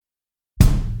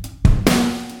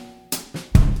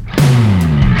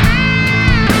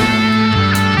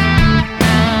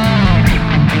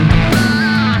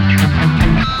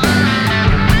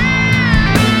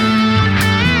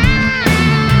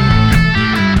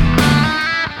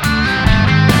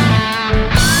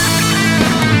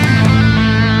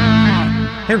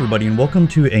Hey everybody, and welcome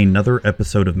to another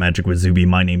episode of Magic with Zuby.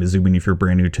 My name is Zuby, and if you're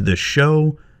brand new to this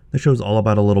show, the show's all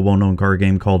about a little well-known card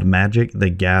game called Magic: The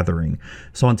Gathering.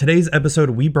 So on today's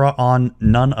episode, we brought on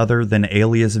none other than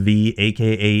Alias V,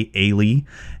 aka Ali,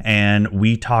 and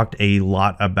we talked a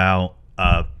lot about,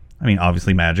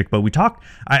 obviously Magic, but we talked,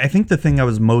 I think the thing I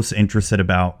was most interested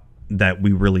about that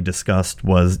we really discussed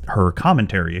was her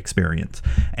commentary experience,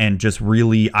 and just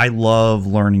really, I love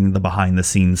learning the behind the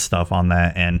scenes stuff on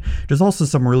that, and there's also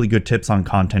some really good tips on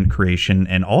content creation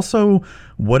and also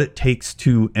what it takes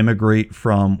to immigrate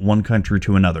from one country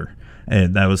to another.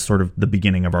 And that was sort of the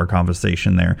beginning of our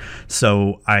conversation there.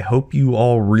 So I hope you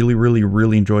all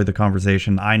really enjoyed the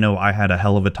conversation. I know I had a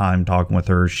hell of a time talking with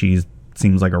her. She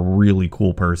seems like a really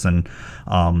cool person.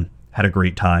 Had a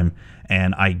great time.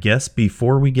 And I guess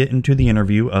before we get into the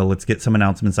interview, let's get some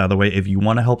announcements out of the way. If you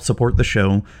want to help support the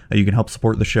show, you can help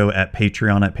support the show at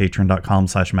Patreon at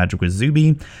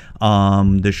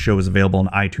patreon.com/magicwithzuby. This show is available on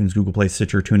iTunes, Google Play,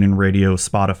 Stitcher, TuneIn Radio,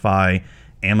 Spotify,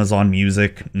 Amazon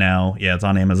Music now. Yeah, it's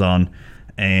on Amazon.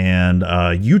 And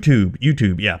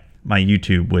YouTube. Yeah, my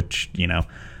YouTube, which,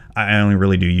 I only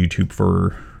really do YouTube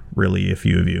for really a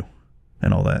few of you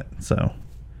and all that. So,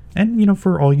 and,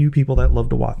 for all you people that love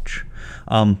to watch.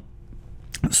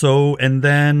 Reach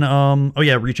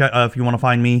out if you want to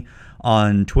find me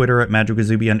on Twitter at Magic with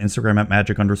Zuby, on Instagram at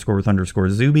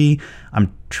Magic_with_Zuby.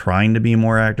 I'm trying to be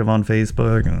more active on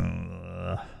Facebook.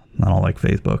 I don't like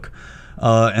Facebook.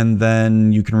 And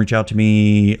then you can reach out to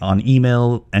me on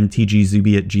email,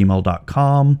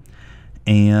 mtgzuby@gmail.com.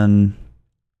 And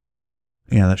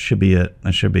yeah, that should be it.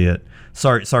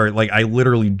 Sorry. Like, I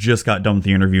literally just got done with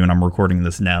the interview and I'm recording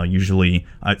this now. Usually,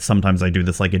 sometimes I do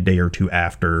this like a day or two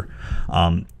after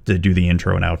to do the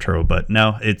intro and outro. But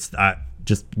no, it's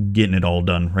just getting it all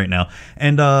done right now.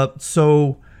 And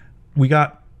so we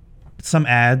got some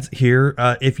ads here.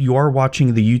 If you are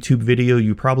watching the YouTube video,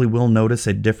 you probably will notice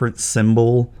a different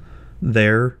symbol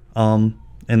there in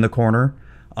the corner.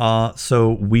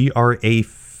 So we are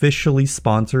officially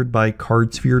sponsored by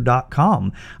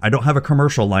Cardsphere.com. I don't have a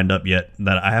commercial lined up yet.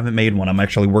 That I haven't made one. I'm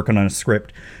actually working on a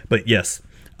script. But yes,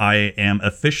 I am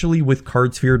officially with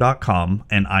Cardsphere.com,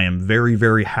 and I am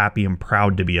very happy and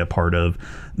proud to be a part of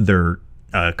their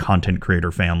content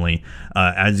creator family.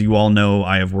 As you all know,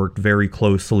 I have worked very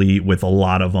closely with a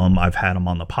lot of them. I've had them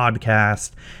on the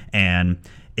podcast, and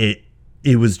it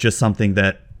was just something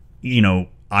that,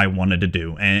 I wanted to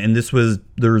do. And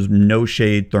there's no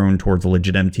shade thrown towards a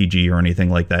legit MTG or anything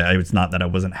like that. It's not that I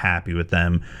wasn't happy with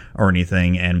them or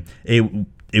anything. And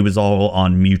it was all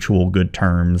on mutual good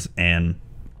terms. And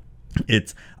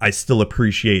I still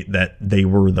appreciate that they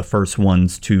were the first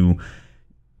ones to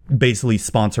basically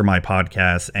sponsor my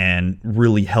podcast and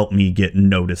really help me get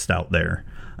noticed out there.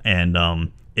 And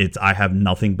I have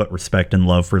nothing but respect and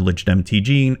love for legit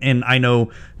MTG. And I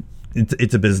know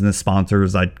it's a business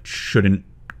sponsors. I shouldn't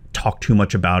talk too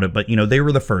much about it, but they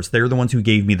were the first. They were the ones who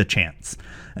gave me the chance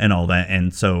and all that,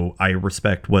 and so I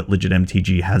respect what legit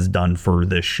MTG has done for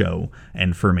this show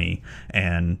and for me.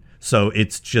 And so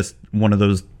it's just one of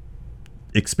those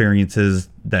experiences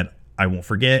that I won't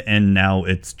forget, and now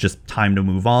it's just time to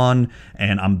move on,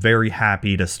 and I'm very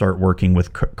happy to start working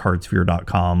with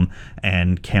Cardsphere.com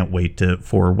and can't wait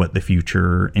for what the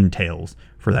future entails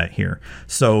for that here.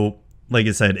 So like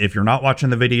I said, if you're not watching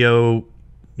the video,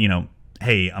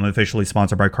 hey, I'm officially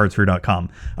sponsored by Cardsphere.com.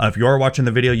 If you are watching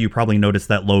the video, you probably noticed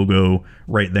that logo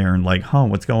right there and like,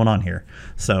 what's going on here?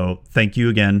 So thank you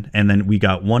again. And then we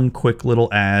got one quick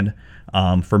little ad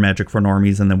for Magic for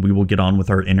Normies, and then we will get on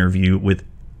with our interview with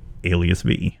Alias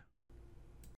V.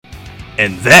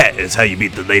 And that is how you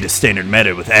beat the latest standard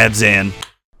meta with Abzan.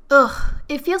 Ugh,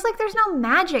 it feels like there's no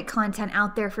Magic content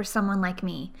out there for someone like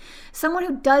me. Someone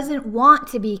who doesn't want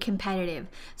to be competitive.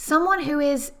 Someone who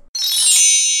is...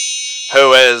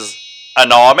 Who is a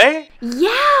normie?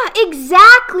 Yeah,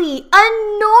 exactly! A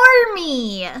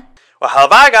normie! Well,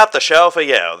 have I got the show for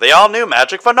you, the all-new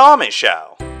Magic for Normies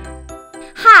show.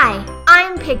 Hi,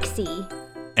 I'm Pixie.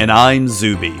 And I'm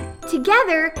Zuby.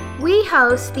 Together, we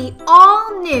host the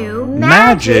all-new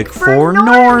Magic for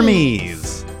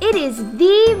Normies. It is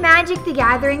the Magic the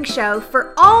Gathering show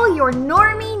for all your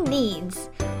normie needs.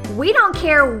 We don't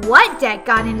care what deck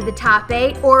got into the top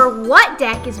 8 or what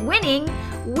deck is winning.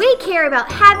 We care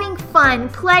about having fun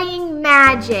playing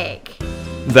Magic.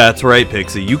 That's right,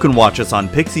 Pixie. You can watch us on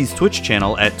Pixie's Twitch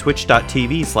channel at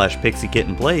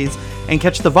twitch.tv/PixieKittenPlays and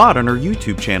catch the VOD on our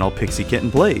YouTube channel, Pixie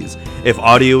Kitten Plays. If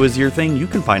audio is your thing, you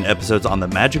can find episodes on the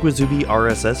Magic with Zuby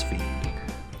RSS feed.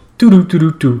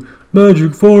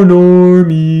 Magic for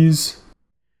Normies.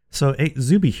 So,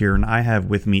 Zuby here, and I have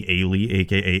with me Ailey,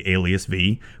 aka Alias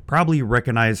V. Probably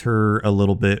recognize her a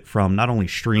little bit from not only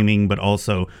streaming, but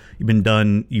also you've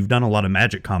done a lot of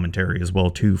Magic commentary as well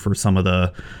too for some of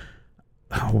the,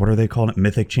 what are they called?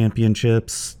 Mythic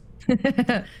Championships.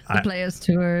 The Players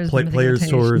Tours, Players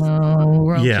Tours,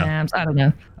 World Champs. I don't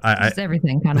know. Just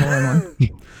everything kind of all in one.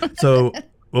 So.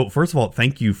 Well, first of all,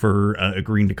 thank you for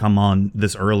agreeing to come on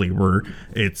this early.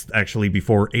 It's actually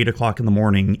before 8 o'clock in the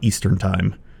morning Eastern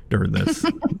time during this.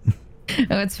 Oh,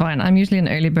 it's fine. I'm usually an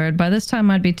early bird. By this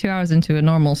time, I'd be 2 hours into a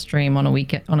normal stream on a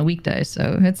weekday.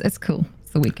 So it's cool.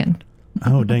 It's the weekend.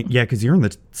 Oh, dang. Yeah, because you're in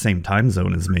the same time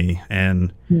zone as me,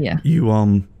 and yeah, you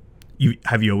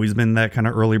have you always been that kind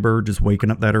of early bird, just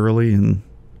waking up that early and.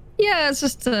 Yeah, it's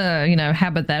just a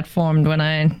habit that formed when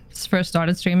I first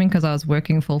started streaming because I was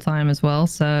working full time as well.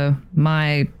 So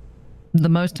the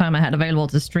most time I had available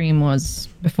to stream was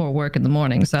before work in the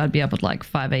morning. So I'd be up at like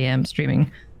 5 a.m.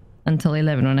 streaming until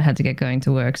 11 when I had to get going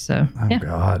to work. So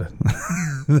God.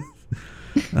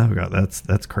 Oh God,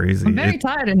 that's crazy. I'm very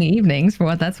tired in the evenings for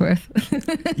what that's worth.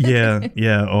 Yeah.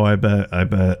 Oh, I bet.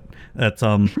 That's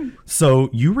So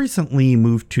you recently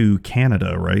moved to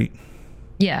Canada, right?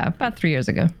 Yeah, about 3 years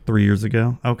ago. 3 years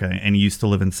ago? Okay. And you used to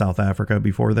live in South Africa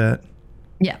before that?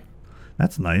 Yeah.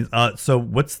 That's nice. So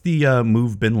what's the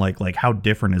move been like? Like, how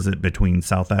different is it between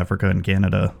South Africa and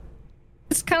Canada?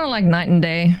 It's kind of like night and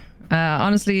day.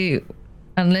 Honestly,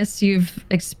 unless you've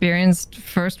experienced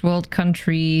first world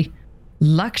country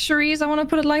luxuries, I want to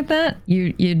put it like that,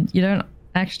 you don't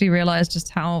actually realize just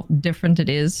how different it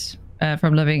is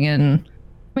from living in...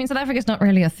 I mean, South Africa is not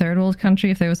really a third world country.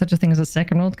 If there was such a thing as a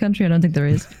second world country, I don't think there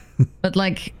is. But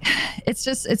like, it's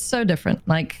so different.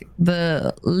 Like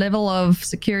the level of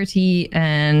security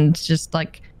and just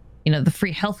like, the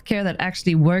free healthcare that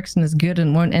actually works and is good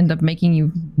and won't end up making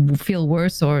you feel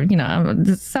worse or,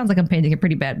 this sounds like I'm painting a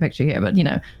pretty bad picture here, but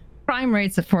crime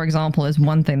rates, for example, is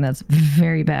one thing that's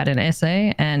very bad in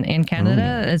SA, and in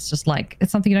Canada, it's just like,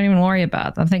 it's something you don't even worry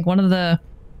about. I think one of the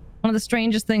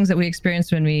strangest things that we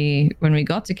experienced when we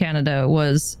got to Canada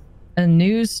was a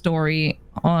news story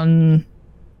on,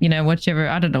 whichever,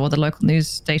 I don't know what the local news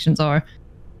stations are,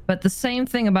 but the same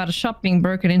thing about a shop being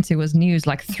broken into was news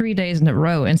like 3 days in a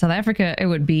row. In South Africa, it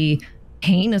would be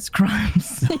heinous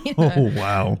crimes. Oh,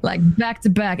 wow. Like back to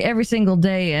back every single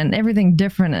day and everything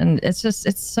different. And it's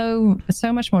so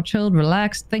much more chilled,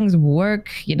 relaxed. Things work,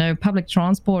 public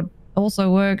transport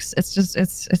also works. It's just,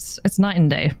 it's night and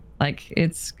day. Like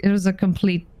it was a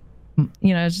complete,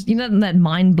 that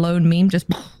mind blown meme, just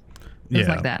it's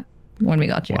like that when we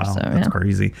got here. Wow, so, that's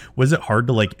crazy. Was it hard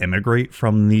to like immigrate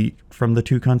from the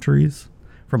two countries,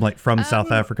 from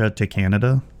South Africa to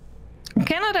Canada?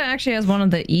 Canada actually has one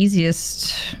of the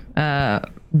easiest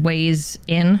ways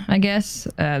in, I guess.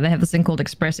 They have this thing called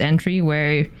express entry,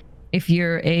 where if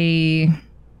you're an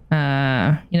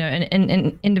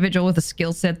individual with a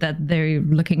skill set that they're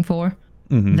looking for,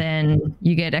 then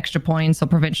you get extra points or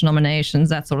provincial nominations,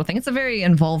 that sort of thing. It's a very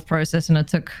involved process, and it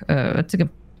took a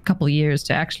couple of years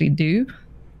to actually do.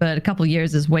 But a couple of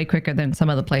years is way quicker than some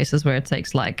other places where it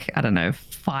takes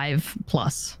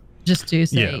 5+ just to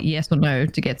say yes or no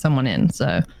to get someone in.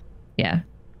 So, yeah,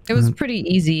 it was pretty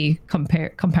easy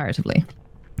comparatively.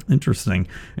 Interesting.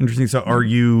 So, are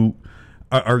you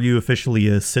officially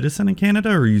a citizen in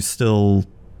Canada, or are you still?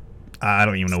 I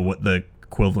don't even know what the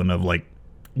equivalent of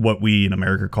what we in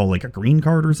America call a green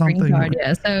card or something. Green card,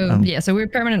 yeah. So we're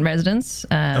permanent residents.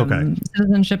 Okay.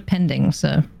 Citizenship pending.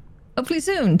 So hopefully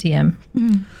soon, TM.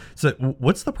 So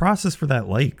what's the process for that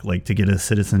like to get a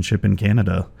citizenship in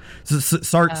Canada? So,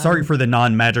 sorry for the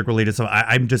non-magic related stuff.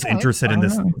 I'm just interested in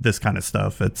this kind of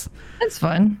stuff. It's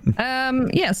fun.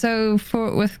 So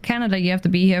with Canada, you have to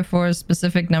be here for a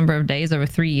specific number of days over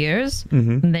 3 years,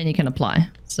 and then you can apply.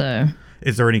 So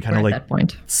is there any kind of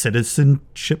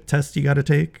citizenship test you got to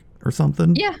take or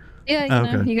something? Yeah.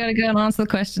 Yeah, you got to go and answer the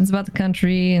questions about the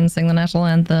country and sing the national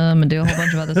anthem and do a whole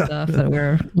bunch of other stuff that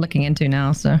we're looking into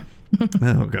now. So.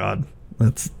 Oh God,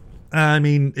 it's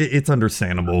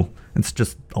understandable. It's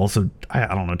just also, I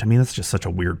don't know. To me, that's just such a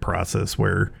weird process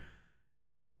where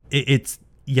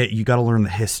you got to learn the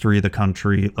history of the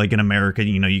country. Like in America,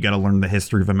 you got to learn the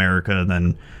history of America, and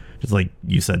then just like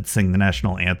you said, sing the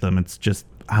national anthem. It's just,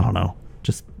 I don't know,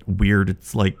 just weird.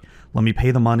 It's like, let me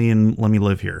pay the money and let me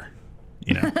live here.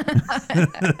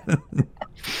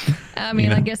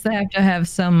 I guess they have to have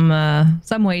some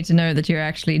way to know that you're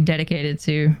actually dedicated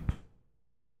to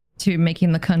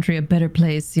making the country a better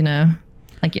place.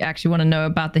 Like you actually want to know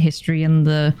about the history and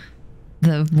the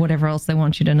whatever else they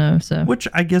want you to know. So, which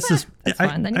I guess is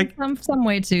fine. They need some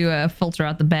way to filter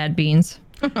out the bad beans.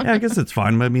 Yeah, I guess it's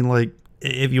fine. But I mean,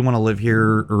 if you want to live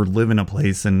here or live in a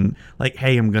place and like,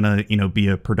 hey, I'm gonna, be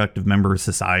a productive member of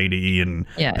society and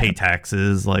pay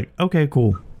taxes, like, okay,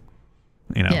 cool.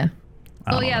 Yeah.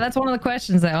 Well, yeah, that's one of the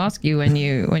questions they ask you when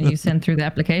you send through the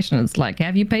application. It's like,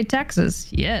 have you paid taxes?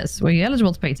 Yes. Were you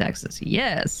eligible to pay taxes?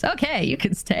 Yes. Okay, you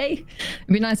can stay.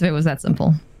 It'd be nice if it was that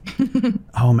simple.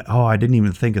 I didn't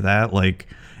even think of that. Like,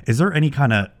 is there any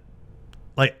kind of,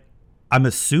 like, I'm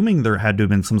assuming there had to have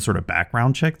been some sort of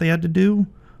background check they had to do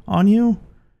on you?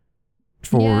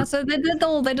 Yeah, so they did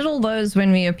all those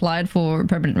when we applied for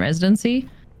permanent residency.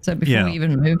 So before we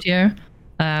even moved here.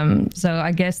 So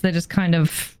I guess they just kind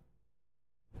of,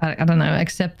 I don't know,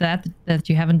 accept that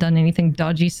you haven't done anything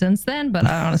dodgy since then, but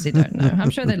I honestly don't know.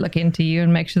 I'm sure they'd look into you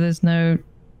and make sure there's no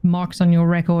marks on your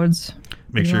records.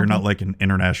 Make sure you're not like an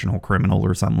international criminal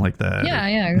or something like that.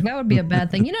 Yeah, that would be a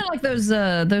bad thing. Like those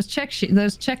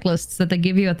checklists that they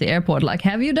give you at the airport, like,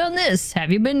 have you done this?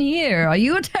 Have you been here? Are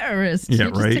you a terrorist? Yeah,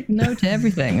 you just take note to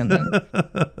everything, and then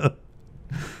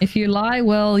if you lie,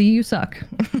 well, you suck.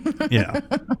 yeah.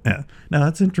 No,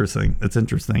 that's interesting. It's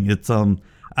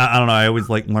I don't know. I always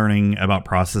like learning about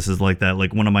processes like that.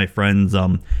 Like one of my friends,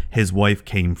 his wife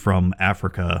came from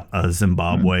Africa,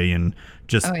 Zimbabwe, and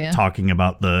just talking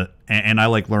about and I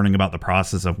like learning about the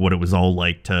process of what it was all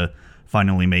like to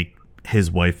finally make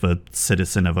his wife a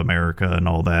citizen of America and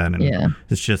all that. And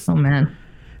it's just, oh man,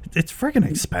 it's freaking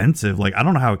expensive. Like, I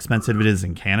don't know how expensive it is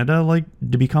in Canada, like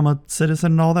to become a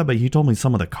citizen and all that, but he told me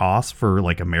some of the costs for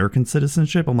like American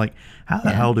citizenship. I'm like, how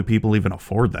the hell do people even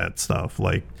afford that stuff?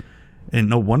 Like, and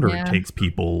no wonder it takes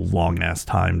people long ass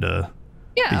time to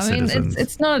be citizens.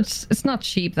 It's not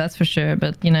cheap, that's for sure.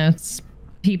 But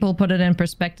people put it in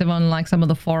perspective on like some of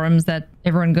the forums that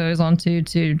everyone goes onto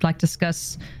to like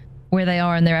discuss where they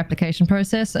are in their application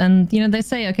process, and they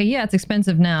say, okay, yeah, it's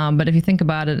expensive now, but if you think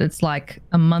about it, it's like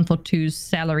a month or two's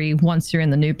salary once you're in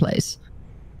the new place.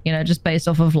 Just based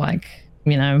off of like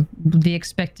the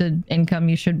expected income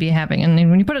you should be having, and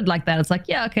when you put it like that, it's like,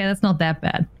 yeah, okay, that's not that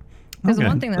bad. Because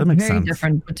one thing that's very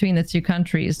different between the two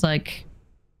countries, like,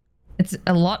 it's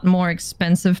a lot more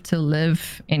expensive to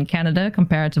live in Canada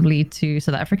comparatively to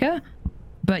South Africa,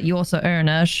 but you also earn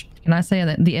can I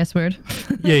say the S word?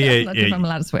 Yeah. Not if I'm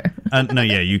allowed to swear. No,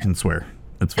 yeah, you can swear.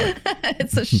 That's fine.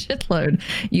 It's a shitload.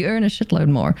 You earn a shitload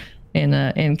more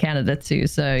in Canada too.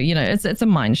 So it's a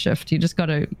mind shift. You just got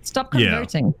to stop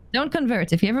converting. Yeah. Don't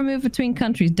convert. If you ever move between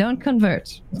countries, don't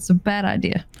convert. It's a bad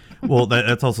idea. Well,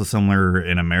 that's also similar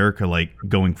in America, like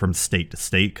going from state to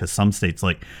state, because some states,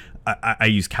 like I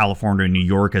use California and New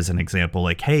York as an example.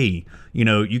 Like, hey,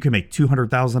 you can make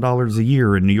 $200,000 a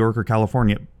year in New York or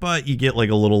California, but you get like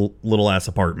a little ass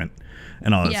apartment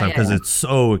and all that stuff because it's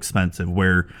so expensive.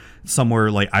 Where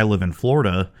somewhere like I live in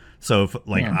Florida, so if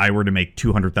like I were to make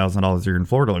 $200,000 a year in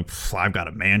Florida, like I've got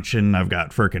a mansion, I've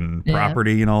got freaking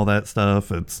property and all that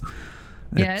stuff. It's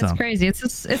crazy.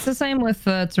 It's the same with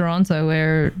Toronto,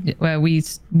 where we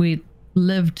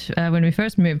lived when we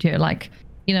first moved here. Like,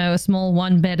 a small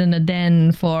 1 bed and a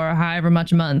den for however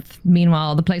much a month.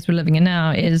 Meanwhile, the place we're living in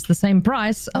now is the same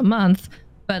price a month,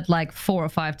 but like 4 or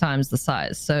 5 times the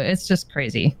size. So it's just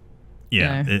crazy.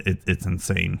 Yeah, it's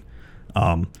insane.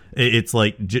 It's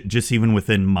like just even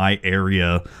within my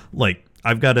area, like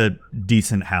I've got a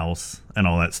decent house and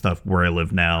all that stuff where I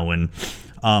live now, and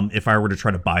if I were to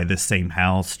try to buy this same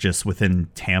house just within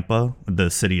Tampa,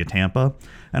 the city of Tampa,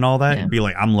 and all that, it'd be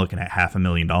like I'm looking at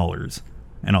 $500,000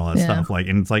 and all that stuff. Like,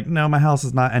 and it's like, no, my house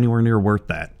is not anywhere near worth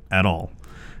that at all.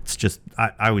 It's just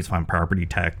I always find property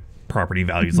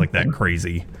values like that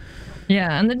crazy.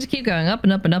 Yeah, and then just keep going up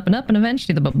and up and up and up, and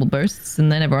eventually the bubble bursts,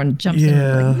 and then everyone jumps in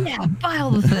and like, buy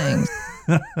all the things.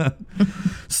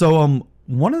 So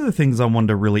one of the things I wanted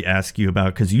to really ask you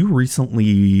about, because you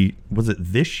recently, was it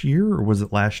this year or was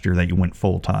it last year that you went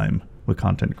full time with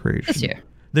content creation?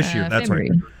 This year, that's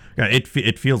February. right. Yeah,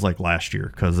 it feels like last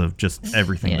year because of just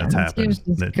everything that's happened.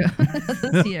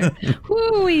 This year.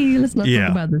 Woo-wee, let's not talk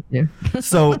about this year.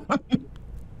 So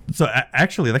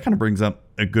actually, that kind of brings up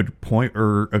a good point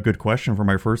or a good question for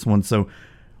my first one. So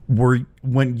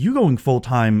when you going full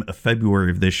time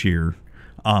February of this year,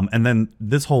 and then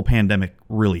this whole pandemic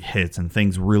really hits and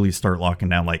things really start locking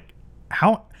down, like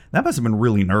how that must have been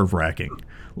really nerve wracking.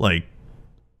 Like,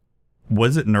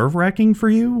 was it nerve wracking for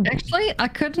you? Actually, I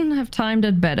couldn't have timed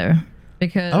it better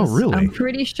because I'm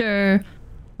pretty sure.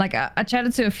 Like I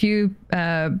chatted to a few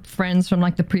friends from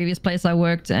like the previous place I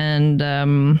worked, and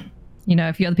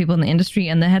a few other people in the industry,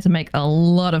 and they had to make a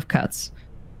lot of cuts.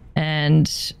 And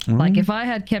like if I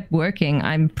had kept working,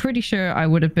 I'm pretty sure I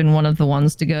would have been one of the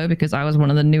ones to go because I was one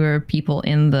of the newer people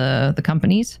in the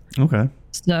companies. Okay.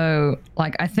 So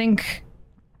like I think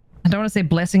I don't want to say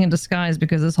blessing in disguise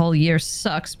because this whole year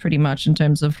sucks pretty much in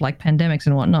terms of like pandemics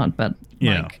and whatnot, but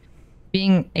Yeah. like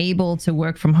being able to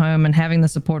work from home and having the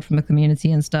support from the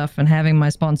community and stuff and having my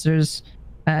sponsors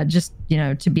just, you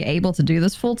know, to be able to do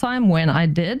this full time when I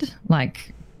did,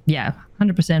 like, yeah,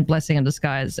 100% blessing in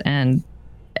disguise and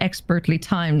expertly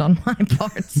timed on my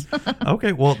parts.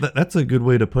 Okay, well, that's a good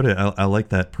way to put it. I like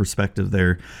that perspective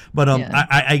there. But Yeah.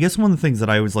 I guess one of the things that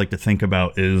I always like to think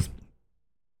about is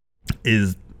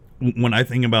when I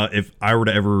think about if I were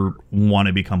to ever want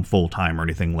to become full time or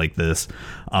anything like this,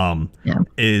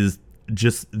 is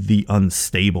just the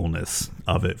unstableness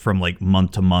of it from like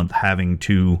month to month, having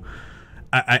to,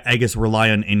 I guess, rely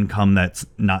on income that's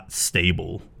not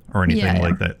stable or anything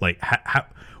like that. Like, how,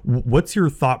 what's your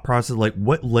thought process? Like,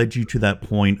 what led you to that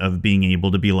point of being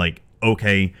able to be like,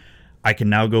 okay, I can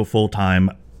now go full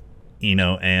time, you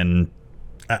know, and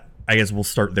I guess we'll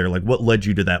start there. Like, what led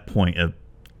you to that point of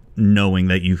knowing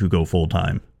that you could go full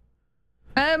time?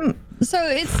 So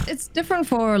it's different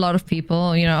for a lot of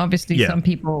people. You know, obviously some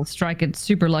people strike it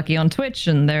super lucky on Twitch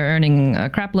and they're earning a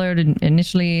crap load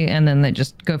initially, and then they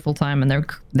just go full time and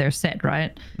they're set,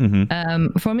 right?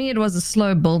 For me, it was a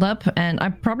slow build up, and I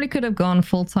probably could have gone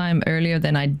full time earlier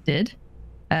than I did.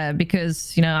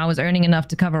 Because, you know, I was earning enough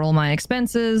to cover all my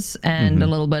expenses and a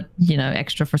little bit, you know,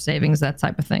 extra for savings, that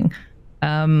type of thing.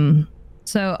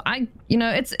 So you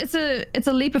know, it's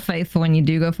a leap of faith for when you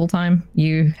do go full time.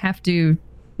 You have to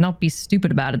not be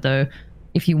stupid about it though.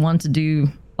 If you want to do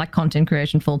like content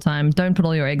creation full time, don't put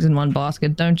all your eggs in one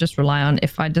basket. Don't just rely on,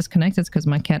 if I disconnect, it's because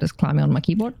my cat is climbing on my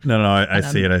keyboard. No, I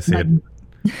see it. I see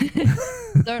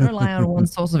it. Don't rely on one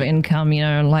source of income, you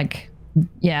know, like,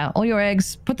 yeah, all your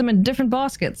eggs, put them in different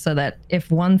baskets so that if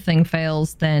one thing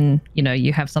fails, then, you know,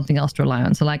 you have something else to rely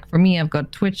on. So like for me, I've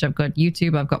got Twitch, I've got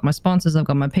YouTube, I've got my sponsors, I've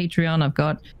got my Patreon, I've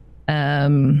got,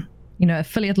 you know,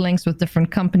 affiliate links with different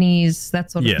companies,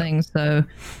 that sort of thing. So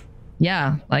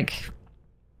yeah, like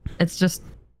it's just,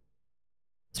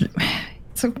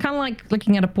 it's kind of like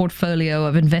looking at a portfolio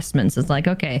of investments. It's like,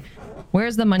 okay,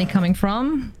 where's the money coming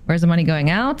from? Where's the money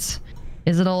going out?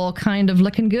 Is it all kind of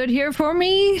looking good here for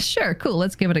me? Sure, cool.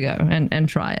 Let's give it a go and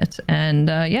try it. And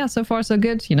yeah, so far so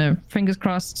good. You know, fingers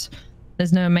crossed.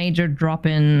 There's no major drop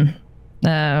in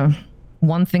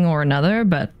one thing or another,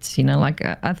 but you know, like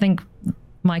I think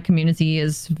my community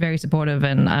is very supportive,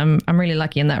 and I'm really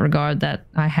lucky in that regard that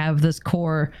I have this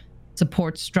core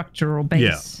support structural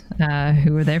base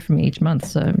who are there for me each month.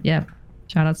 So yeah,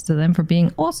 shout outs to them for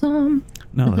being awesome.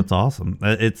 No, that's awesome.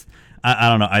 It's I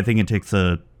don't know. I think it takes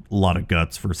a lot of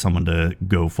guts for someone to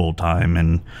go full time,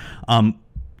 and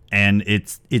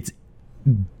it's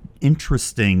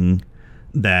interesting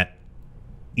that,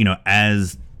 you know,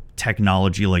 as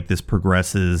technology like this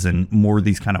progresses and more of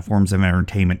these kind of forms of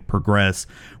entertainment progress,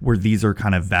 where these are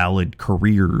kind of valid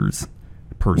careers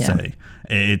per se,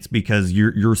 it's because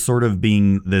you're sort of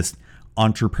being this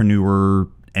entrepreneur,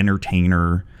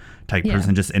 entertainer type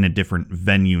person, just in a different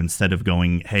venue, instead of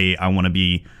going, hey, I want to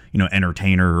be, you know,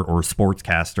 entertainer or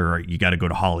sportscaster, you got to go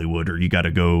to Hollywood or you got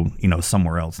to go, you know,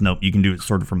 somewhere else. Nope, you can do it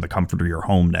sort of from the comfort of your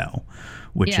home now,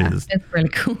 which is it's really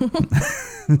cool.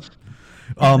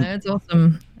 It's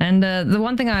awesome. And the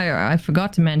one thing I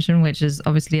forgot to mention, which is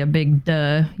obviously a big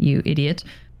duh, you idiot,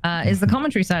 is the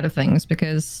commentary side of things,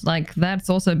 because like that's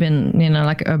also been, you know,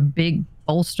 like a big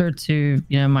bolster to,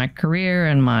 you know, my career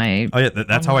and my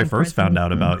that's how I first found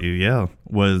out about you.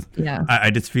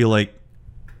 I just feel like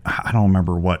I don't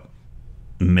remember what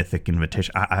Mythic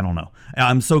Invitation, I don't know,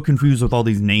 I'm so confused with all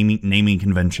these naming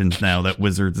conventions now that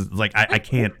Wizards, like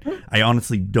I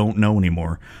honestly don't know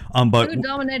anymore. But who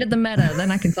dominated the meta? Then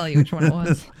I can tell you which one it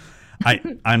was. I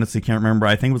honestly can't remember.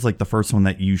 I think it was like the first one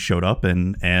that you showed up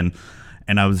in, and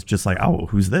I was just like, oh,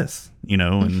 who's this, you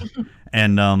know?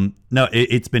 And no,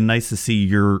 it's been nice to see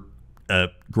your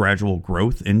gradual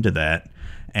growth into that.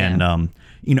 And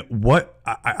you know what,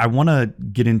 I want to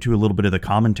get into a little bit of the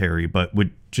commentary, but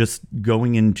with just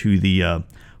going into the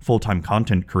full-time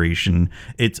content creation,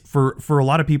 it's for a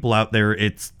lot of people out there,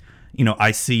 it's, you know,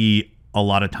 I see a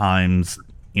lot of times,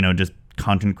 you know, just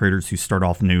content creators who start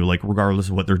off new, like regardless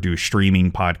of what they're doing,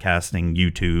 streaming, podcasting,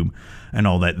 YouTube, and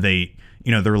all that, they,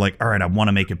 you know, they're like, all right, I want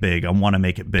to make it big,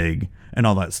 and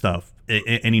all that stuff.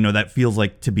 And you know, that feels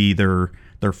like to be their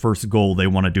first goal. They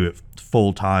want to do it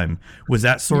full time. Was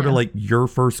that sort of like your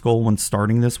first goal when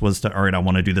starting this, was to, all right, I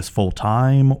want to do this full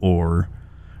time, or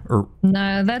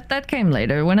no, that came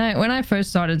later. When I first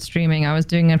started streaming, I was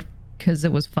doing it because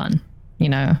it was fun. You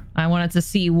know, I wanted to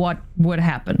see what would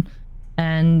happen.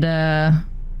 And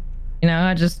you know,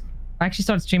 I actually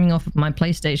started streaming off of my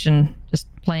PlayStation, just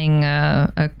playing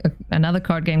another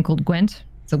card game called Gwent.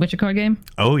 It's a Witcher card game.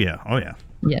 Oh yeah.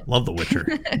 Yeah. Love The Witcher.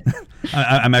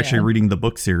 I'm actually reading the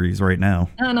book series right now.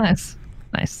 Oh, nice.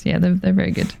 Yeah, they're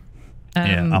very good.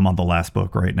 Yeah, I'm on the last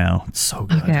book right now. It's so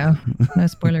good. Okay, no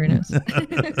spoileriness.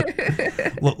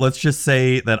 Let's just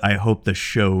say that I hope the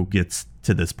show gets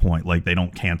to this point, like they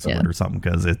don't cancel it or something,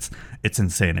 because it's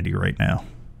insanity right now.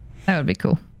 That would be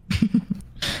cool.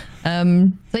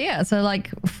 So like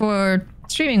for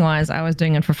streaming wise, I was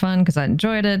doing it for fun because I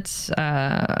enjoyed it.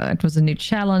 It was a new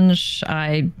challenge.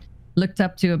 I looked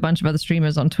up to a bunch of other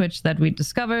streamers on Twitch that we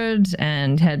discovered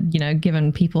and had,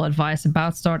 given people advice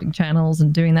about starting channels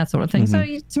and doing that sort of thing. So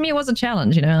to me, it was a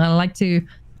challenge. I like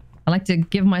to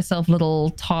give myself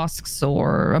little tasks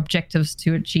or objectives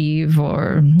to achieve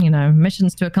or,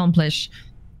 missions to accomplish.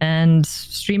 And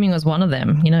streaming was one of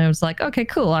them. It was like, okay,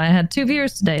 cool. I had 2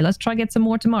 viewers today. Let's try get some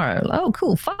more tomorrow. Oh,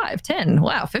 cool. 5, 10.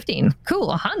 Wow, 15. Cool.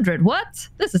 100. What?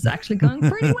 This is actually going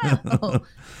pretty well.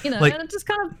 And it just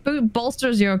kind of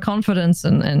bolsters your confidence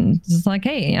and it's like,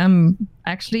 hey, I'm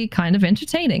actually kind of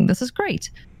entertaining. This is great.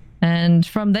 And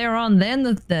from there on, then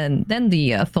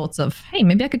the thoughts of, hey,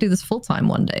 maybe I could do this full time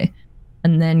one day.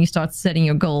 And then you start setting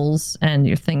your goals and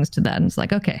your things to that. And it's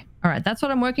like, okay, all right, that's what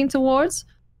I'm working towards.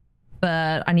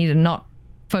 But I need to not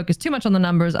focus too much on the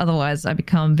numbers. Otherwise, I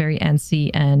become very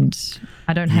antsy and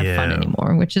I don't have fun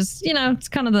anymore, which is, it's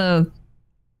kind of the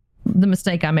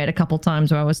mistake I made a couple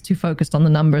times where I was too focused on the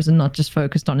numbers and not just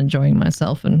focused on enjoying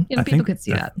myself. And, people could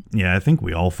see that. Yeah, I think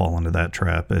we all fall into that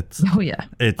trap. Oh,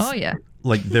 yeah.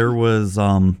 Like there was,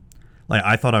 like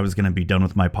I thought I was going to be done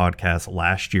with my podcast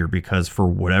last year because for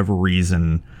whatever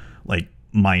reason, like,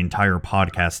 my entire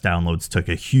podcast downloads took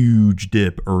a huge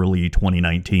dip early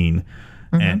 2019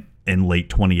 and in late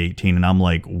 2018. And I'm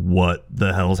like, what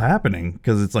the hell's happening?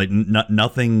 Because it's like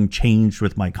nothing changed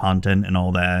with my content and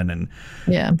all that.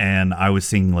 And I was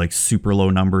seeing like super low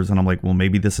numbers and I'm like, well,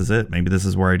 maybe this is it. Maybe this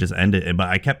is where I just end it. But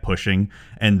I kept pushing.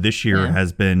 And this year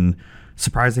has been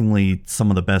surprisingly some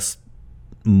of the best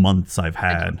months I've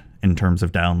had in terms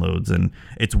of downloads. And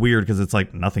it's weird because it's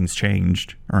like nothing's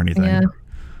changed or anything. Yeah.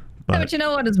 But you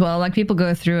know what as well, like people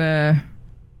go through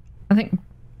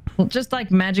just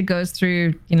like Magic goes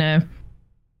through,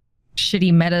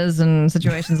 shitty metas and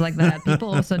situations like that.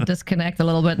 People also disconnect a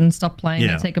little bit and stop playing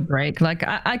and take a break. Like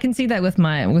I can see that with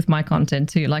my content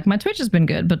too. Like my Twitch has been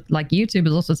good, but like YouTube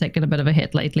has also taken a bit of a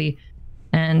hit lately.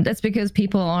 And that's because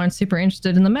people aren't super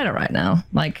interested in the meta right now.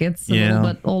 Like it's a little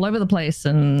bit all over the place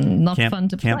and not fun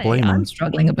to play. Blame I'm them.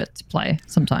 struggling a bit to play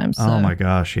sometimes. So. Oh my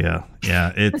gosh, yeah.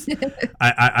 It's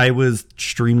I was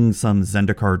streaming some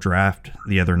Zendikar draft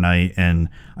the other night and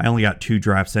I only got 2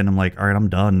 drafts in. I'm like, all right, I'm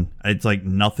done. It's like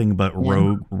nothing but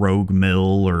rogue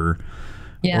mill or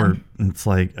it's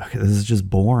like, okay, this is just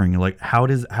boring. Like how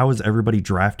is everybody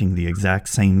drafting the exact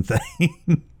same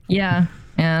thing? Yeah.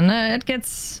 And it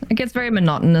gets very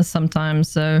monotonous sometimes.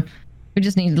 So we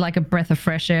just need like a breath of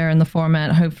fresh air in the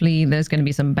format. Hopefully there's going to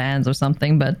be some bans or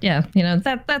something. But yeah,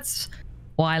 that's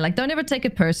why. Like, don't ever take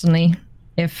it personally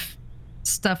if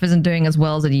stuff isn't doing as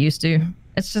well as it used to.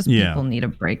 It's just people need a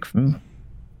break from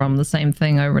the same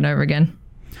thing over and over again.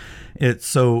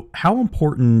 So how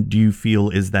important do you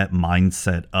feel is that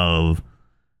mindset of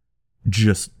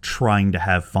just trying to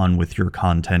have fun with your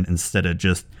content instead of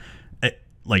just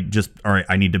all right,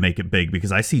 I need to make it big?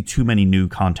 Because I see too many new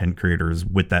content creators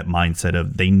with that mindset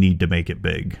of they need to make it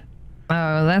big.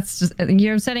 Oh, that's just,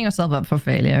 you're setting yourself up for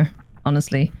failure,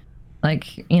 honestly.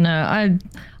 Like, I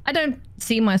don't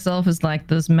see myself as like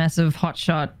this massive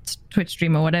hotshot Twitch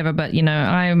streamer or whatever, but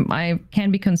I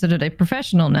can be considered a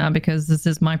professional now because this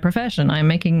is my profession. I'm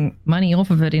making money off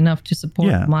of it enough to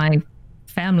support my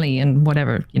family and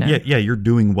whatever, Yeah, you're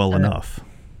doing well enough.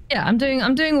 Yeah, I'm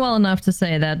doing well enough to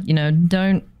say that,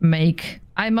 don't make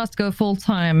I must go full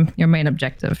time your main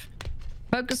objective.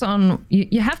 Focus on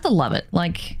you have to love it.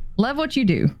 Like, love what you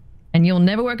do and you'll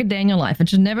never work a day in your life. It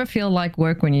should never feel like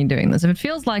work when you're doing this. If it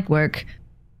feels like work,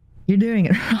 you're doing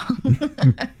it wrong.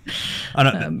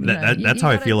 That's how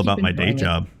I feel about my day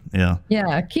job.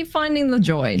 Yeah, keep finding the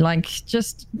joy. Like,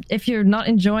 just if you're not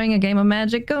enjoying a game of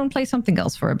Magic, go and play something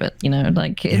else for a bit,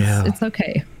 like it's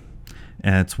okay.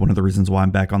 And it's one of the reasons why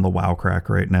I'm back on the WoW crack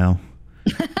right now.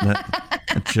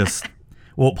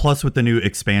 Plus with the new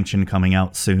expansion coming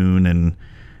out soon, and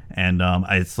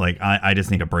it's like I just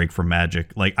need a break from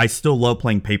Magic. Like, I still love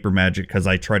playing paper Magic because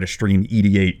I try to stream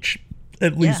EDH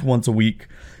at least once a week,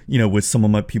 with some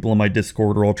of my people on my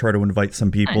Discord, or I'll try to invite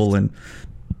some people. Nice. And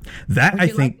that Would I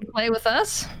you think like to play with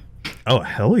us. Oh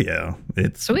hell yeah!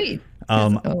 It's sweet.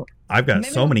 I've got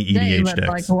so many EDH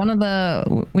decks. Like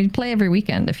we play every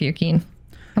weekend if you're keen.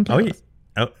 Come play with us.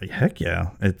 Oh heck yeah!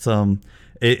 It's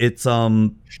It's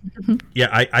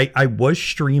yeah, I was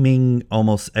streaming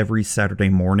almost every Saturday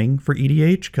morning for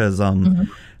EDH because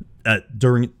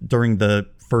during the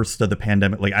first of the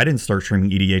pandemic, like I didn't start streaming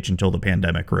EDH until the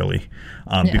pandemic, really.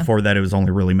 Before that, it was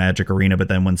only really Magic Arena. But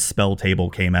then when Spell Table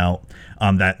came out,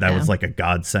 that was like a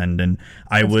godsend. And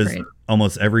I was great.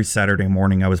 Almost every Saturday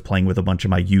morning, I was playing with a bunch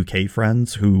of my UK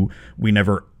friends who we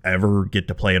never ever get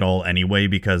to play at all anyway,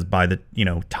 because by the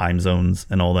time zones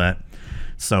and all that.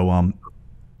 So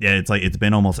yeah, it's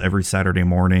been almost every Saturday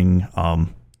morning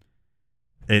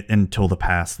until the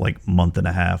past like month and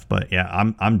a half. But yeah,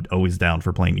 I'm always down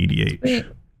for playing EDH. Sweet.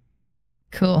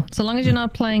 Cool. So long as you're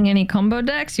not playing any combo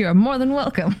decks, you are more than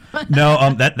welcome.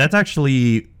 No, that's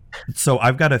actually, so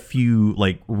I've got a few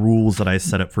like rules that I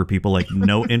set up for people, like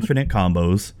no infinite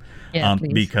combos. Yeah,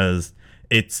 because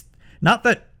it's not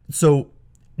that, so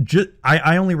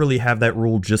I only really have that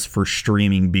rule just for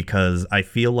streaming, because I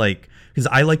feel like, because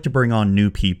I like to bring on new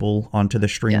people onto the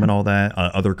stream and all that,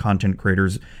 other content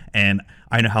creators, and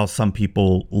I know how some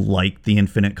people like the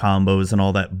infinite combos and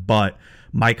all that, but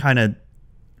my kind of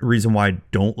reason why I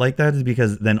don't like that is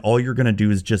because then all you're going to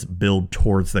do is just build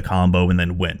towards the combo and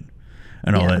then win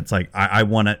and all that. It's like I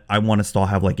want to still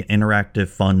have like an interactive,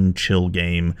 fun, chill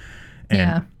game,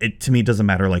 and it to me doesn't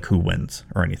matter like who wins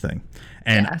or anything.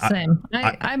 And same.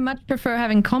 I much prefer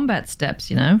having combat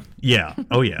steps, Yeah.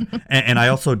 Oh yeah. and I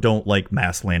also don't like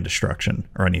mass land destruction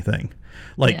or anything.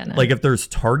 Like like if there's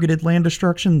targeted land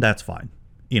destruction, that's fine.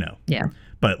 Yeah.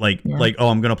 But like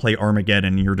I'm gonna play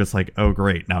Armageddon, and you're just like, oh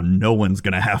great, now no one's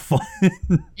gonna have fun.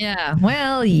 Yeah.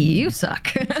 Well, you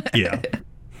suck. Yeah.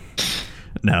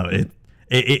 No,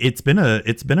 it's been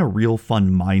a real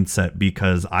fun mindset,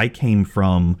 because I came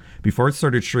from, before I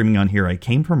started streaming on here, I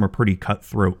came from a pretty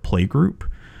cutthroat play group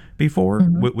before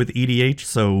with EDH.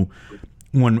 So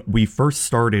when we first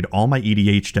started, all my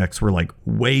EDH decks were like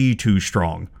way too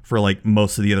strong for like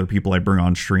most of the other people I bring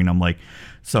on stream. I'm like,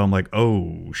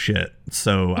 oh shit.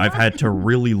 So I've had to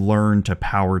really learn to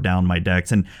power down my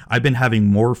decks, and I've been having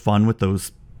more fun with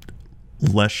those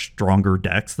less stronger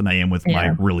decks than I am with my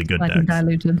really good decks.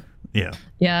 Diluted. Yeah.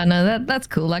 Yeah, no, that's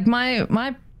cool. Like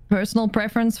my personal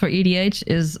preference for EDH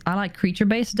is I like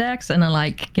creature-based decks, and I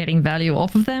like getting value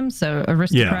off of them. So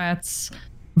aristocrats,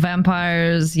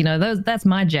 vampires, that's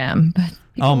my jam. But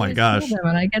oh my gosh, them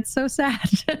and I get so sad.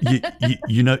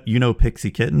 you know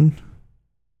Pixie Kitten?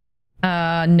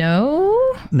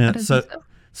 No.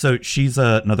 So she's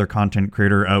another content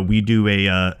creator. We do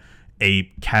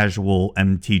a casual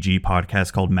MTG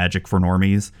podcast called Magic for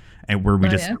Normies, and where we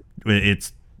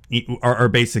it's our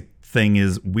basic thing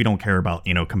is we don't care about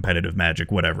competitive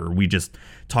Magic, whatever. We just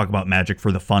talk about Magic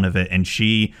for the fun of it. And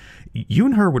you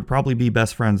and her would probably be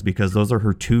best friends, because those are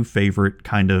her two favorite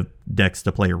kind of decks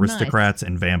to play: aristocrats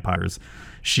and vampires.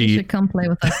 She should come play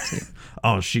with us too.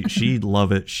 Oh, she'd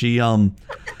love it. She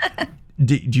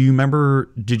do you remember?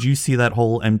 Did you see that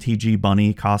whole MTG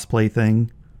Bunny cosplay thing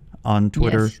on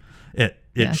Twitter?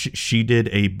 Yes. She did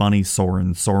a bunny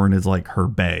Soren. Soren is like her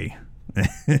bae.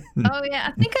 Oh yeah,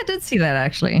 I think I did see that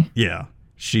actually. Yeah,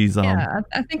 she's I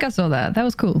think I saw that. That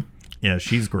was cool. Yeah,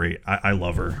 she's great. I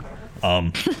love her.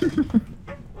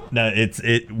 No,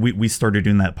 we started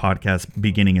doing that podcast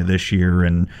beginning of this year,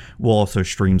 and we'll also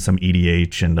stream some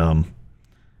EDH, and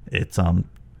it's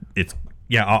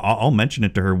I'll mention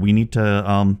it to her. We need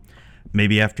to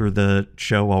maybe after the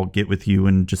show I'll get with you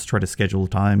and just try to schedule a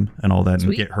time and all that.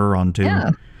 Sweet. And get her on too.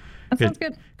 Yeah, that sounds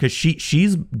good. Because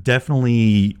she's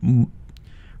definitely,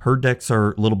 her decks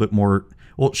are a little bit more,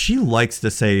 well, she likes to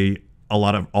say a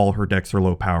lot of all her decks are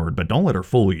low powered, but don't let her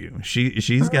fool you.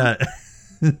 She's got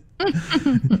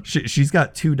she's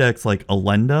got two decks, like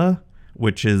Elenda,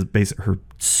 which is basically her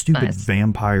stupid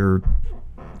vampire.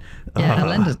 Yeah,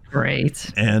 Elenda's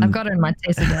great. And I've got her in my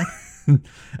Teysa deck.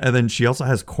 And then she also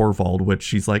has Korvold, which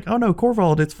she's like, oh no,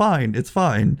 Korvold, it's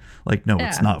fine. Like, no,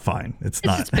 it's not fine. It's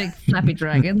not. It's just a big flappy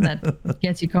dragon that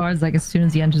gets you cards like as soon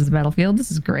as he enters the battlefield.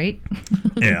 This is great.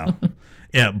 Yeah,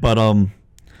 but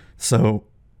so,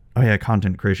 oh yeah,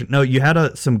 content creation. No, you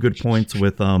had some good points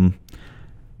with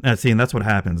see, and that's what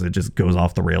happens. It just goes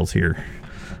off the rails here.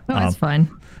 Oh, that's fine.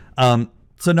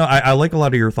 So no, I like a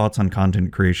lot of your thoughts on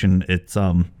content creation. It's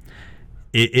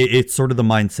it's sort of the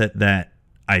mindset that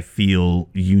I feel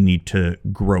you need to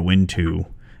grow into,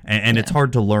 and it's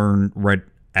hard to learn right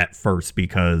at first,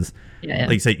 because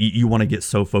like you say, you want to get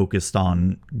so focused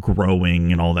on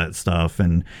growing and all that stuff,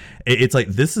 and it's like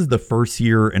this is the first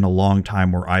year in a long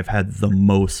time where I've had the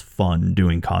most fun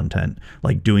doing content,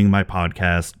 like doing my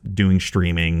podcast, doing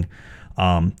streaming.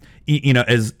 As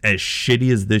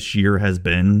shitty as this year has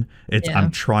been,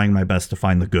 I'm trying my best to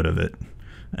find the good of it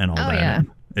and all that. Yeah.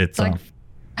 It's like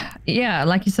yeah,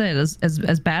 like you said,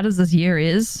 as bad as this year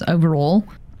is overall,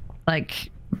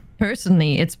 like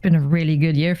personally, it's been a really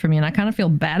good year for me, and I kind of feel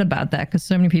bad about that because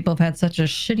so many people have had such a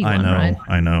shitty one, right?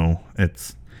 I know.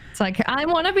 It's like I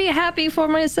want to be happy for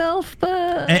myself,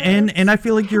 but and I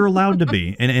feel like you're allowed to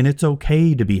be, and it's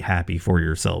okay to be happy for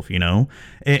yourself, you know.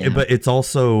 But it's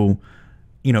also,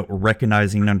 you know,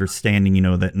 recognizing and understanding, you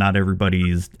know, that not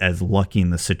everybody's as lucky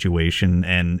in the situation,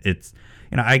 and it's,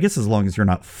 you know, I guess as long as you're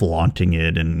not flaunting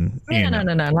it and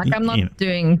no. Like I'm not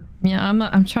doing, I'm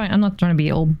not trying to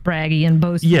be all braggy and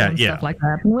boastful and stuff like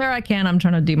that. And where I can, I'm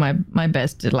trying to do my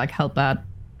best to like help out,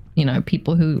 you know,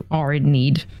 people who are in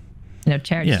need. You know,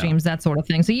 charity streams, that sort of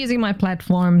thing. So using my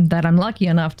platform that I'm lucky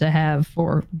enough to have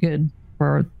for good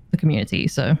for the community.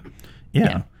 So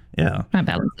yeah. I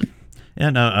balance it.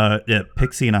 And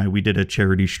Pixie and I, we did a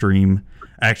charity stream,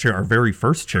 actually our very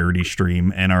first charity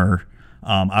stream, and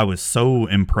I was so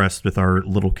impressed with our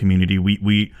little community.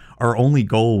 We our only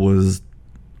goal was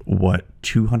what,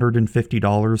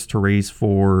 $250 to raise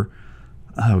for,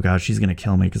 oh gosh, she's gonna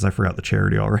kill me because I forgot the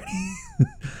charity already.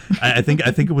 I think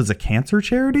it was a cancer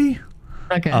charity.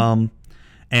 Okay.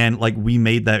 And like we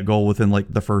made that goal within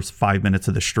like the first 5 minutes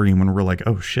of the stream when we're like,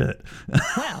 oh shit.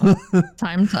 Wow.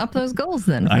 Time to up those goals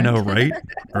then. I know, right?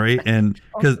 Right. And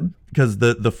because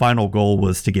the final goal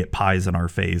was to get pies in our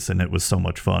face, and it was so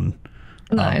much fun.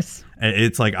 Nice.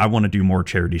 It's like I want to do more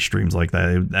charity streams like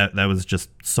that. That was just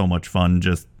so much fun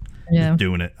just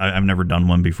doing it. I've never done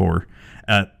one before.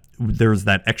 There's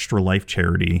that Extra Life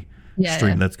charity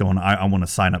stream that's going. I want to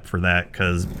sign up for that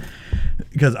because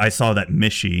I saw that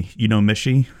Mishi. You know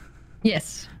Mishi?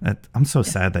 Yes. I'm so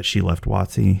sad that she left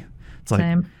WotC. It's like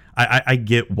Same. I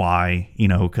get why, you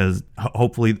know, because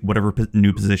hopefully whatever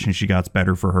new position she got's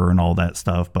better for her and all that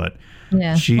stuff. But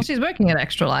she's working at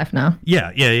Extra Life now.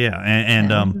 Yeah,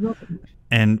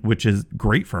 and which is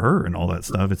great for her and all that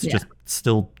stuff. It's just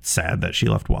still sad that she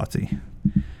left WotC.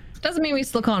 Doesn't mean we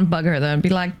still can't bug her though and be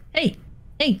like, hey,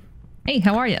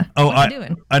 how are you? Oh, what you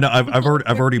doing? I know. I've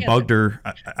already bugged her.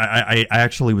 I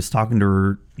actually was talking to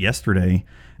her yesterday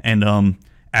and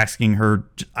asking her.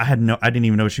 I didn't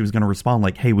even know she was going to respond.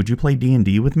 Like, hey, would you play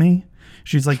D&D with me?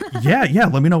 She's like, yeah.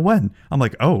 Let me know when. I'm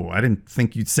like, oh, I didn't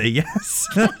think you'd say yes.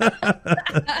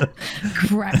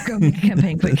 Crap, go make a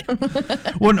campaign quick.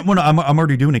 Well, no, I'm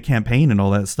already doing a campaign and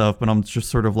all that stuff, but I'm just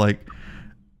sort of like,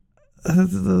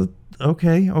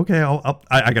 okay.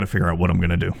 I got to figure out what I'm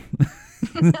going to do.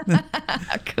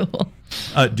 Cool.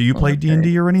 Do you play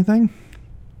D&D or anything?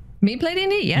 Me play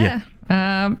D&D? Yeah.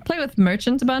 Play with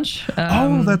Merchant a bunch.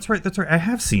 Oh, that's right. I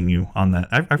have seen you on that.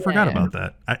 I forgot about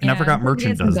that. I forgot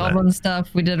Merchant does that. Goblin stuff.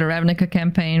 We did a Ravnica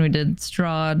campaign. We did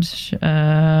Strahd.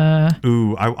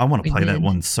 Ooh, I want to play that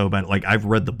one so bad. Like I've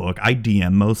read the book. I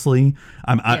DM mostly.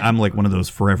 I'm like one of those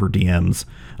forever DMs.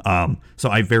 So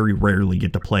I very rarely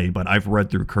get to play, but I've read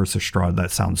through Curse of Strahd.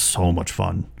 That sounds so much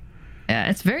fun. Yeah,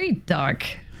 it's very dark.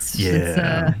 It's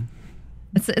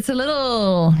a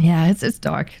little, it's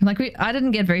dark. Like I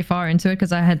didn't get very far into it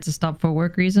because I had to stop for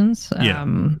work reasons. So,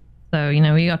 you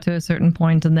know, we got to a certain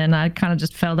point and then I kind of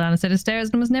just fell down a set of stairs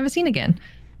and was never seen again.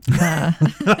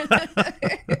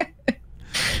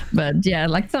 But yeah,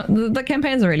 like the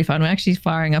campaigns are really fun. We're actually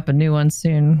firing up a new one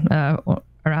soon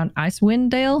around Icewind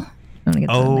Dale.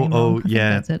 Yeah.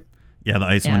 That's it. Yeah, the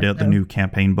Icewind Dale, the new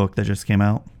campaign book that just came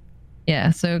out.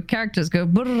 Yeah, so characters go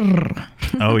brrr.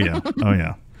 Oh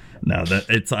yeah. No,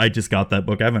 I just got that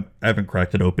book. I haven't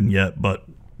cracked it open yet, but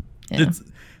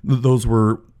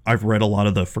I've read a lot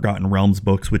of the Forgotten Realms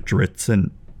books with Dritz,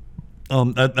 and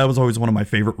that was always one of my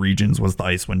favorite regions was the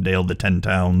Icewind Dale, the 10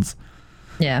 towns.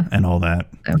 Yeah. And all that.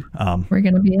 So, we're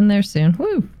gonna be in there soon.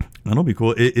 Woo. That'll be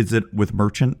cool. Is it with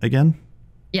Merchant again?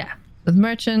 Yeah. With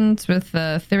Merchant, with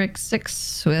Theric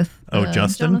 6, with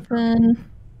Justin? Jonathan.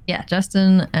 Yeah,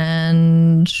 Justin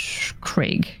and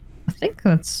Craig. I think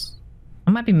I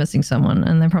might be missing someone,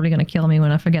 and they're probably going to kill me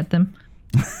when I forget them.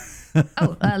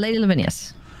 Lady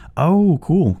Lavinius. Oh,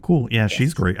 cool. Yeah, yes.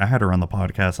 She's great. I had her on the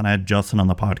podcast, and I had Justin on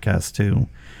the podcast, too.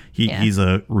 He's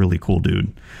a really cool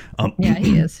dude. Yeah,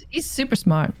 he is. He's super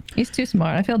smart. He's too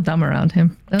smart. I feel dumb around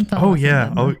him. Don't tell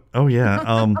him. Oh,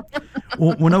 yeah.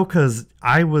 Well, no, because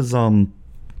I was...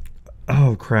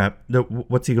 Oh, crap.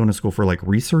 What's he going to school for? Like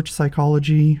research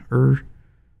psychology or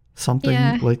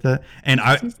something like that? And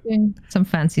he's doing some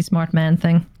fancy smart man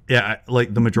thing. Yeah,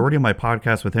 like the majority of my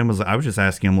podcast with him was I was just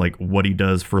asking him like what he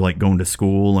does for like going to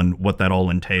school and what that all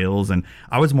entails. And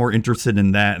I was more interested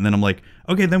in that. And then I'm like,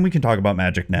 okay, then we can talk about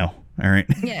magic now. All right.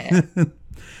 Yeah.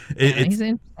 He's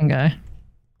an interesting guy.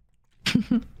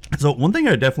 So one thing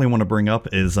I definitely want to bring up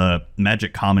is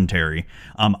magic commentary.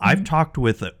 I've talked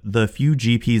with the few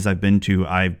GPs I've been to.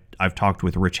 I've I've talked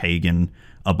with Rich Hagen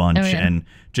a bunch and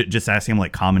just asking him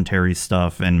like commentary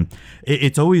stuff, and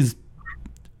it's always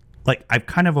like I've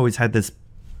kind of always had this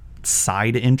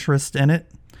side interest in it,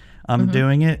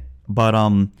 doing it, but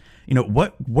you know,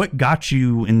 what got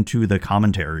you into the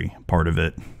commentary part of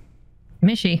it?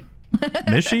 Mishy.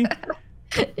 Mishy?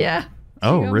 Yeah.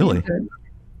 Oh, really?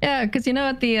 Yeah, because you know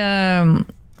at the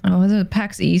was it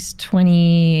PAX East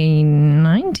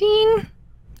 2019?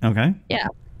 Okay. Yeah,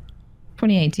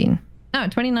 2018. No,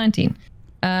 2019.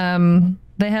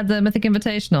 They had the Mythic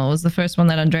Invitational. It was the first one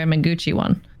that Andrea Mengucci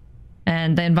won,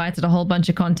 and they invited a whole bunch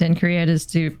of content creators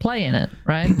to play in it,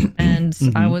 right? And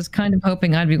I was kind of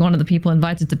hoping I'd be one of the people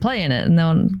invited to play in it, and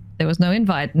then there was no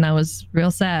invite, and I was real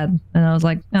sad. And I was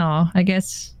like, oh, I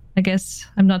guess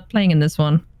I'm not playing in this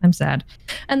one. I'm sad.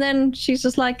 And then she's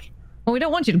just like, well, we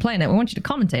don't want you to play in it. We want you to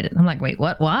commentate it. And I'm like, wait,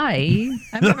 what? Why?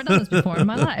 I've never done this before in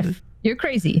my life. You're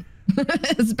crazy.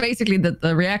 It's basically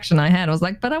the reaction I had. I was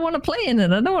like, but I want to play in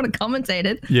it. I don't want to commentate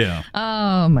it. Yeah.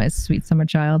 Oh, my sweet summer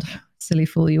child. Silly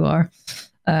fool you are.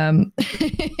 So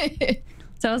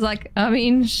I was like, I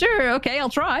mean, sure, okay, I'll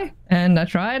try. And I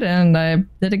tried, and I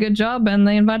did a good job, and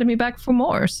they invited me back for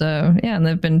more. So yeah, and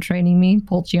they've been training me.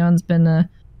 Paul Chion's been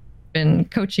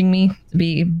coaching me to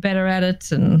be better at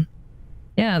it, and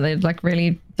yeah, they like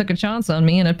really took a chance on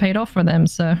me, and it paid off for them.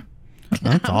 So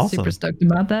that's I'm awesome. super stoked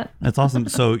about that. That's awesome.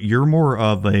 So you're more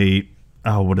of a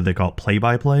what do they call it?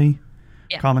 Play-by-play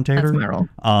commentator? That's my role.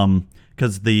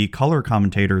 Because the color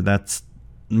commentator, that's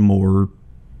more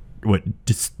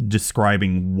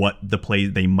describing what the play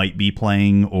they might be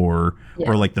playing, or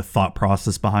like the thought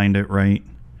process behind it, right?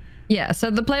 Yeah,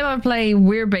 so the play-by-play,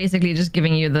 we're basically just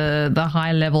giving you the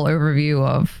high-level overview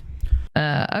of,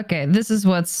 okay, this is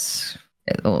what's,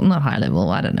 well, not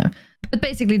high-level, I don't know. But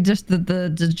basically just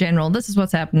the general, this is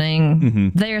what's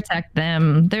happening. They attack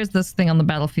them. There's this thing on the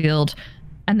battlefield.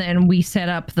 And then we set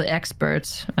up the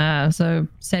experts. So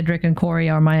Cedric and Corey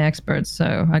are my experts.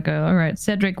 So I go, all right,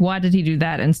 Cedric, why did he do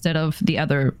that instead of the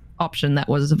other option that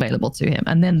was available to him?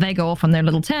 And then they go off on their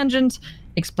little tangent,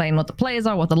 explain what the plays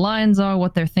are, what the lines are,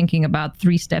 what they're thinking about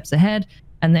 3 steps ahead.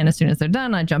 And then as soon as they're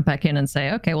done, I jump back in and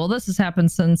say, okay, well, this has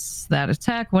happened since that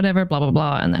attack, whatever, blah, blah,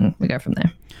 blah. And then we go from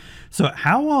there. So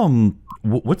how,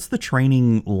 what's the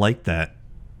training like that?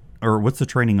 Or what's the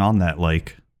training on that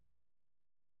like?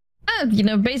 You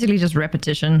know, basically just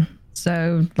repetition.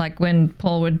 So like when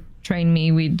Paul would train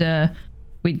me, we'd go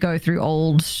through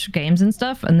old games and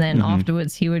stuff, and then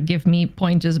afterwards he would give me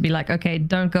pointers, be like, okay,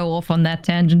 don't go off on that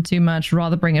tangent too much,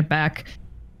 rather bring it back,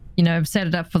 you know, set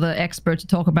it up for the expert to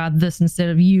talk about this instead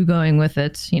of you going with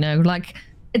it, you know. Like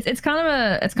it's kind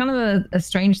of a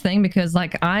strange thing, because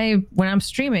like when I'm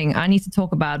streaming, I need to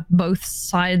talk about both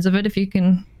sides of it, if you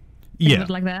can think of it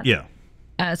like that.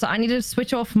 So I need to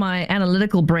switch off my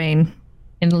analytical brain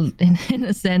in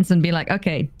a sense and be like,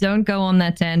 okay, don't go on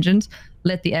that tangent.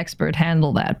 Let the expert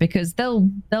handle that, because they'll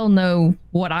know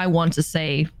what I want to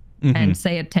say and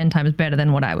say it 10 times better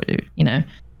than what I would do, you know?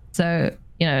 So,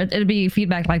 you know, it'd be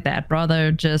feedback like that.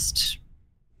 Rather just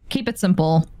keep it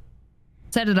simple,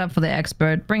 set it up for the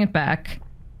expert, bring it back,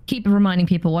 keep reminding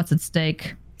people what's at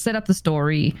stake, set up the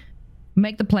story,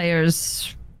 make the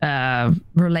players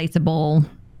relatable,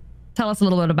 tell us a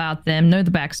little bit about them, know the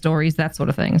backstories, that sort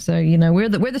of thing. So, you know, we're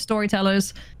the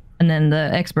storytellers, and then the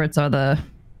experts are the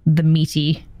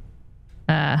meaty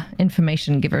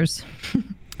information givers.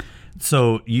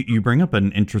 So you bring up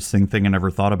an interesting thing I never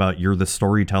thought about. You're the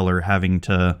storyteller having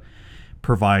to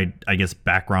provide, I guess,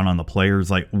 background on the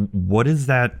players. Like, what is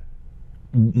that?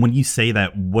 When you say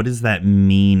that, what does that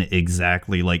mean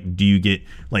exactly? Like, do you get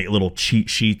like little cheat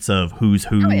sheets of who's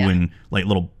who and like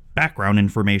little background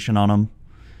information on them?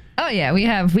 Oh yeah, we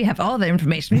have all the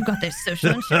information. We've got their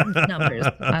social insurance numbers.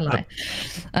 I lie.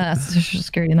 Social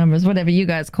security numbers, whatever you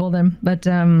guys call them. But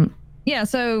yeah,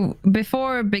 so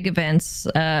before big events,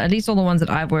 at least all the ones that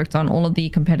I've worked on, all of the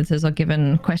competitors are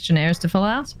given questionnaires to fill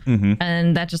out.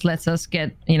 And that just lets us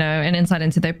get, you know, an insight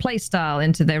into their play style,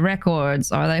 into their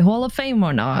records. Are they Hall of Fame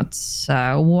or not?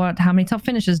 How many top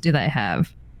finishes do they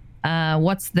have?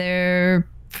 What's their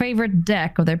favorite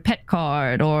deck or their pet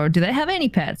card, or do they have any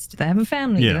pets? Do they have a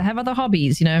family? Do they have other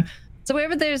hobbies? You know, so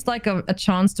wherever there's like a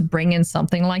chance to bring in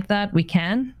something like that, we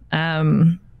can.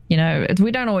 You know,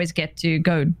 we don't always get to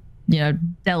go, you know,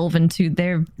 delve into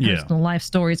their personal life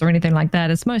stories or anything like that.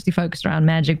 It's mostly focused around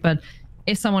Magic. But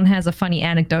if someone has a funny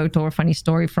anecdote or a funny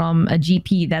story from a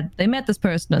GP that they met this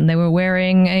person and they were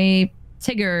wearing a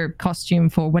Tigger costume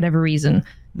for whatever reason,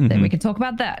 then we can talk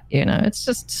about that. You know, it's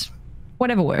just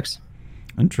whatever works.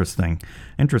 Interesting.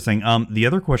 The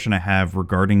other question I have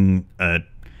regarding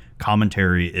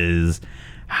commentary is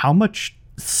how much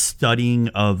studying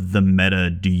of the meta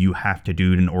do you have to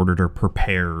do in order to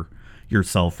prepare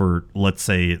yourself for, let's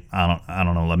say, I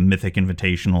don't know, a Mythic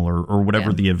Invitational or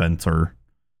whatever the events are?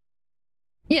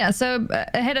 Yeah, so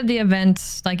ahead of the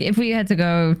event, like if we had to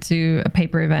go to a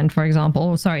paper event, for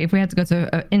example, if we had to go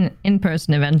to an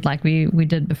in-person event like we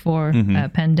did before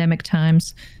pandemic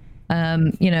times,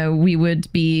 we would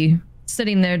be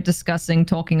sitting there discussing,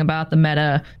 talking about the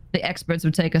meta. The experts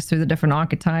would take us through the different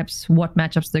archetypes, what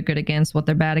matchups they're good against, what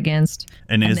they're bad against.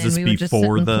 And is this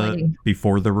before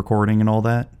the recording and all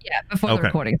that? Yeah, before the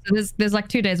recording. So there's like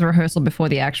 2 days of rehearsal before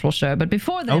the actual show. But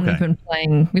before then,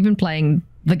 we've been playing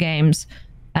the games.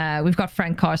 We've got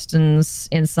Frank Karsten's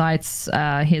insights,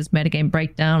 his metagame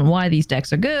breakdown, why these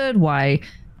decks are good, why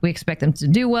we expect them to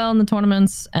do well in the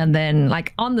tournaments. And then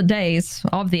like on the days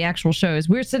of the actual shows,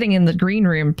 we're sitting in the green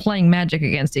room playing Magic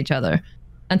against each other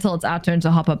until it's our turn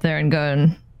to hop up there and go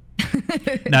and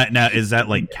now is that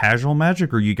like casual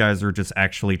Magic, or you guys are just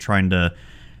actually trying to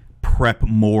prep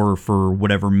more for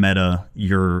whatever meta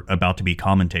you're about to be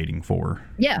commentating for?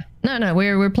 Yeah, no,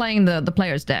 we're playing the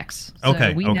players' decks. So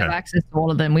we have access to all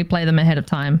of them. We play them ahead of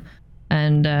time,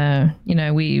 and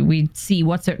we see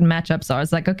what certain matchups are.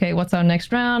 It's like, okay, what's our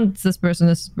next round? It's this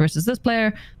person versus this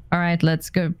player. All right, let's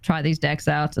go try these decks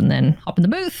out, and then hop in the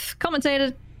booth, commentate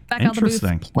it, back out the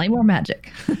booth, play more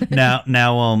Magic.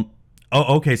 now.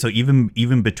 Oh, okay. So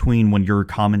even between when you're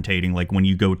commentating, like when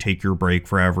you go take your break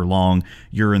for however long,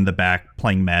 you're in the back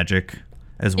playing Magic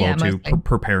as well too,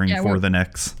 preparing for the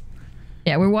next.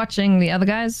 Yeah, we're watching the other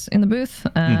guys in the booth,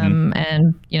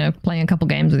 and playing a couple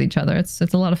games with each other. It's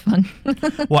a lot of fun.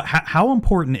 Well, how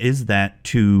important is that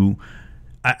to,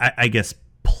 I guess,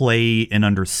 play and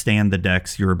understand the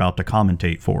decks you're about to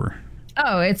commentate for?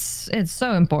 Oh, it's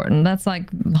so important. That's like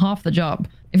half the job.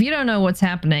 If you don't know what's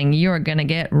happening, you're gonna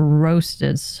get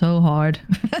roasted so hard.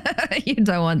 You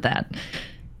don't want that.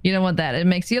 You don't want that. It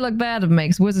makes you look bad. It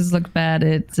makes Wizards look bad.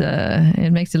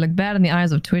 It makes you look bad in the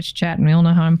eyes of Twitch chat, and we all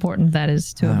know how important that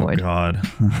is to avoid. Oh God.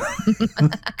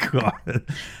 God.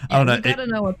 I don't know. You gotta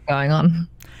know what's going on.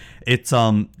 It's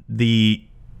so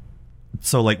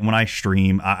like when I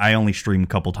stream, I only stream a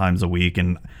couple times a week,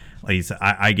 and like you said,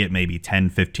 I get maybe 10,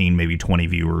 15, maybe 20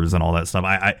 viewers and all that stuff.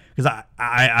 Because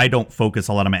I don't focus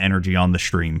a lot of my energy on the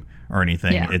stream or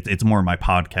anything. Yeah. It's more my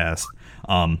podcast.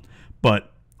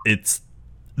 But it's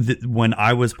when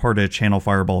I was part of Channel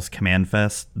Fireball's Command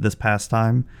Fest this past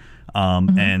time,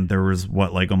 and there was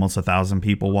almost 1,000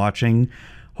 people watching.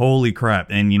 Holy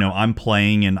crap. And, I'm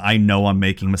playing and I know I'm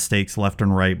making mistakes left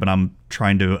and right, but I'm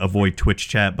trying to avoid Twitch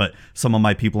chat. But some of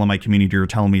my people in my community are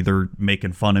telling me they're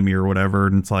making fun of me or whatever.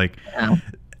 And it's like,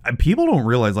 people don't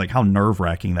realize like how nerve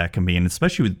wracking that can be. And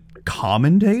especially with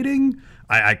commentating,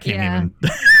 I can't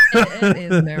even. It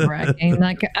is nerve wracking.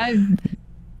 Like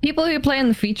people who play in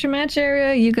the feature match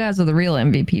area, you guys are the real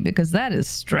MVP, because that is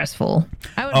stressful.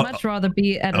 I would much rather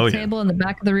be at a table in the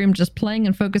back of the room just playing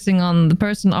and focusing on the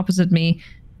person opposite me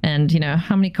and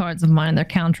how many cards of mine they're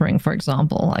countering, for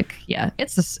example. Like, yeah,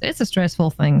 it's a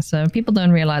stressful thing, so people don't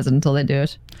realize it until they do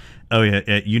it. Oh yeah,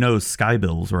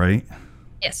 Skybills, right?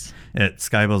 Yes. At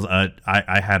Skybills,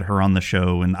 I had her on the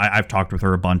show, and I've talked with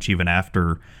her a bunch even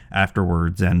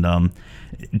afterwards, and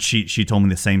she told me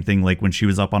the same thing. Like when she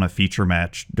was up on a feature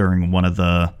match during one of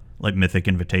the like Mythic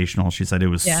Invitational, she said it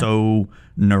was so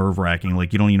nerve wracking.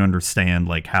 Like you don't even understand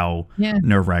like how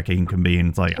nerve wracking can be. And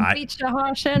it's like beat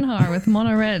Shahar Shenhar with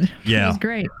mono red. Yeah, it was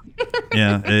great.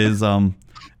 Yeah, it is.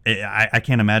 I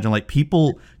can't imagine like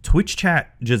people. Twitch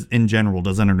chat just in general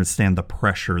doesn't understand the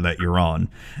pressure that you're on,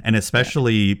 and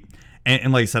especially.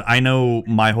 And like I said, I know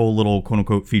my whole little quote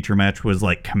unquote feature match was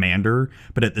like Commander,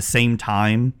 but at the same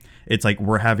time, it's like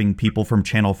we're having people from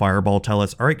Channel Fireball tell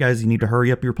us, all right, guys, you need to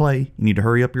hurry up your play. You need to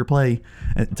hurry up your play.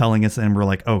 Telling us, and we're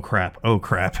like, oh, crap.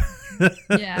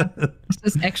 Yeah. It's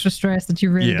this extra stress that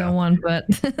you really don't want, but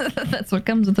that's what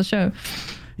comes with the show.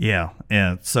 Yeah.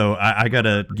 Yeah. So I got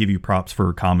to give you props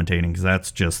for commentating, because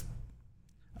that's just,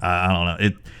 I don't know.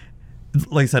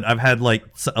 Like I said, I've had like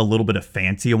a little bit of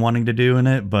fancy wanting to do in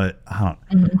it, but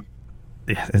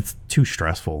it's too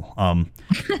stressful.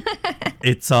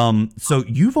 It's so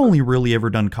you've only really ever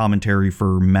done commentary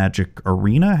for Magic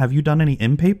Arena. Have you done any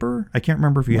in paper? I can't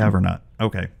remember if you have or not.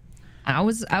 Okay. I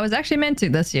was actually meant to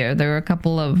this year. There were a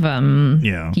couple of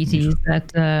PTs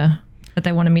that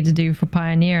they wanted me to do for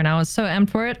Pioneer, and I was so amped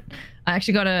for it. I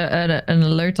actually got an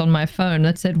alert on my phone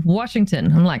that said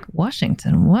Washington. I'm like,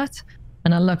 Washington, what?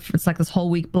 And I look, it's like this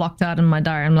whole week blocked out in my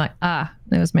diary. I'm like,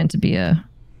 there was meant to be a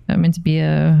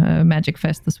Magic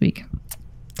Fest this week.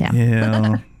 Damn.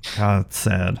 Yeah. God, it's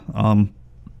sad.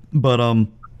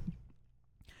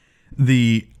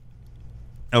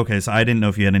 Okay, so I didn't know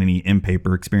if you had any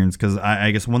in-paper experience, because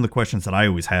I guess one of the questions that I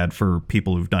always had for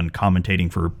people who've done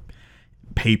commentating for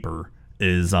paper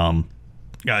is,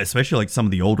 especially like some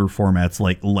of the older formats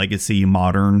like Legacy,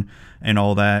 Modern, and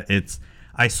all that.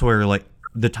 I swear, like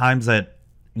the times that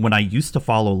when I used to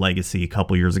follow Legacy a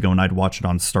couple years ago and I'd watch it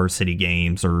on Star City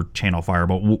Games or Channel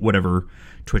Fireball, whatever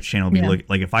Twitch channel be,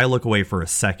 like if I look away for a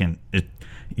second,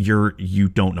 you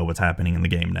don't know what's happening in the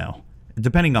game now,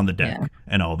 depending on the deck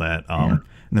and all that. And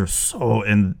there's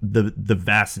the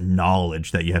vast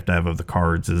knowledge that you have to have of the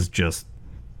cards is just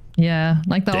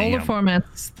like the older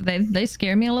formats, they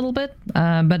scare me a little bit,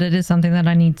 but it is something that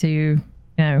I need to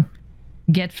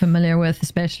get familiar with,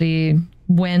 especially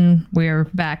when we're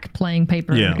back playing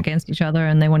paper against each other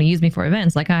and they want to use me for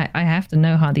events. Like I have to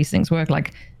know how these things work.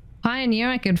 Like Pioneer,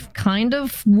 I could kind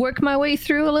of work my way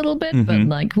through a little bit, but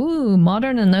like,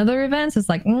 Modern and other events, it's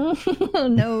like, no,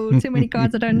 too many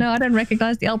cards I don't know. I don't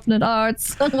recognize the alternate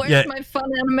arts. Where's my fun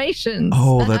animations?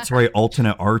 Oh, that's right.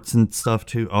 Alternate arts and stuff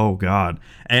too. Oh, God.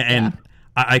 And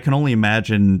I can only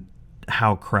imagine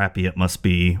how crappy it must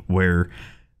be where,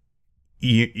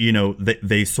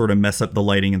 they sort of mess up the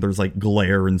lighting and there's like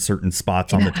glare in certain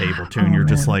spots on the table too. And you're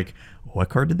just like, what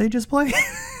card did they just play?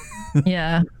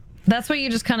 Yeah. That's where you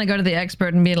just kind of go to the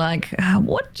expert and be like,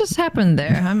 what just happened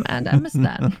there? I missed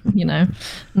that, An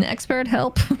expert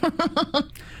help.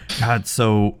 God,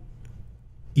 so,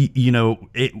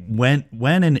 if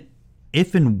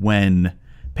and when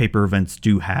paper events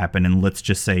do happen, and let's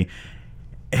just say,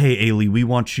 hey, Ailey, we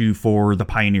want you for the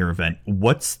Pioneer event.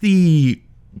 What's the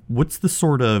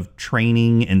sort of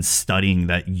training and studying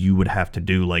that you would have to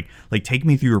do? Like take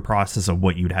me through your process of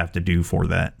what you'd have to do for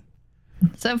that.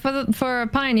 So for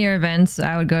Pioneer events,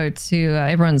 I would go to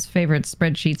everyone's favorite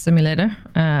spreadsheet simulator,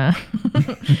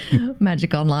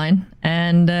 Magic Online,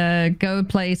 and go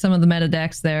play some of the meta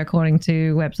decks there according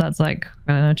to websites like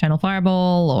Channel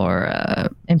Fireball or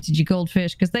MTG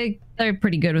Goldfish, because they're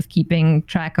pretty good with keeping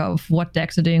track of what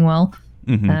decks are doing well.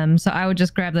 So I would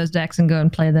just grab those decks and go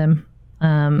and play them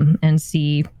and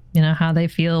see how they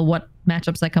feel, what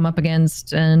matchups they come up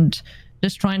against, and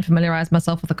just try and familiarize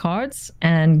myself with the cards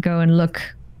and go and look,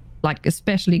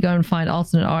 especially go and find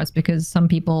alternate arts, because some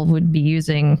people would be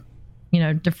using,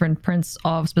 different prints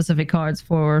of specific cards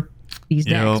for these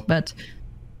decks. But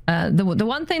the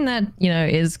one thing that,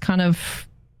 is kind of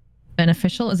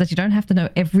beneficial is that you don't have to know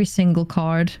every single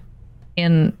card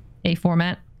in a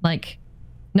format. Like,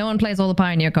 no one plays all the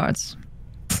Pioneer cards.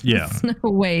 Yeah. No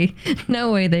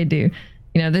way they do.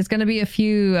 There's going to be a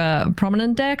few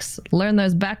prominent decks. Learn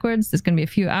those backwards. There's going to be a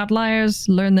few outliers.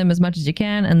 Learn them as much as you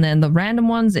can. And then the random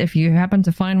ones, if you happen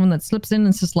to find one that slips in,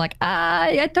 it's just like,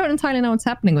 I don't entirely know what's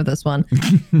happening with this one.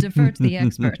 Defer to the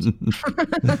expert.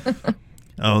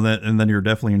 And then you're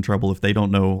definitely in trouble if they don't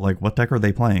know, what deck are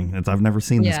they playing? I've never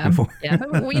seen this before.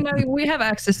 We have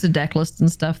access to deck lists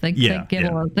and stuff. They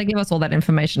give us all that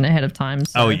information ahead of time.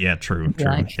 So true.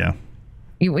 Yeah.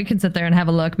 We can sit there and have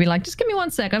a look, be like, just give me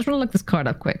 1 sec. I just want to look this card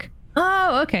up quick.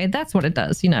 Oh, okay. That's what it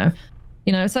does,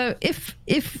 So if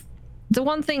the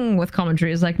one thing with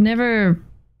commentary is never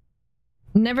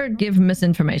give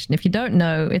misinformation. If you don't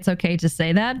know, it's okay to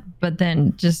say that, but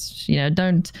then just,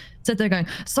 don't sit there going,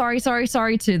 sorry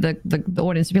to the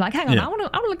audience to be like, hang on, I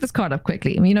want to look this card up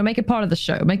quickly. Make it part of the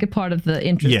show, make it part of the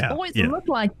interest. Always look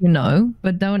like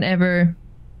but don't ever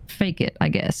fake it, I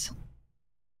guess.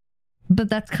 But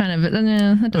that's kind of that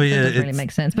doesn't really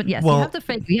make sense. But yes, you have to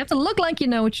fake. You have to look like you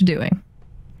know what you're doing.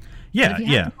 Yeah, you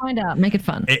have to find out, make it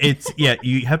fun.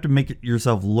 You have to make it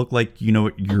yourself look like you know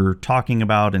what you're talking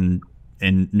about and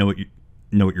know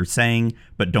what you're saying,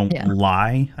 but don't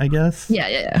lie, I guess.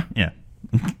 Yeah.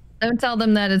 Don't tell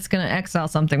them that it's going to exile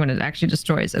something when it actually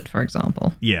destroys it, for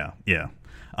example. Yeah.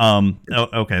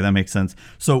 Okay, that makes sense.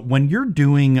 So when you're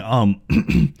doing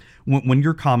when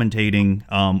you're commentating,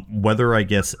 whether I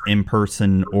guess in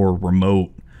person or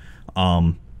remote,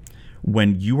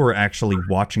 when you are actually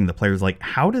watching the players,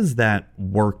 how does that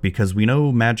work? Because we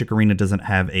know Magic Arena doesn't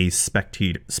have a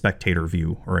spectator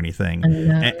view or anything. And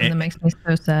that makes me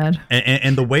so sad.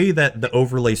 And the way that the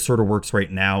overlay sort of works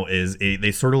right now is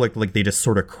they sort of like they just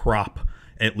sort of crop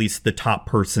at least the top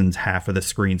person's half of the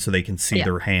screen so they can see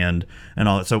their hand and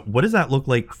all that. So what does that look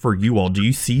like for you all? Do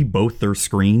you see both their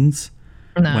screens?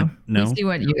 No. You see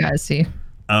what you guys see.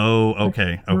 Oh,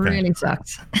 okay. It really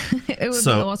sucks. It would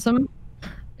be awesome.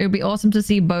 It would be awesome to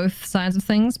see both sides of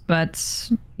things, but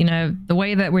the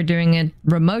way that we're doing it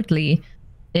remotely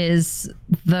is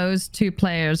those two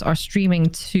players are streaming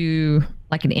to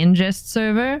an ingest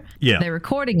server. Yeah. They're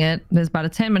recording it. There's about a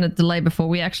 10-minute delay before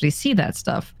we actually see that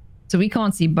stuff. So we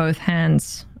can't see both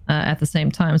hands at the same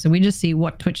time. So we just see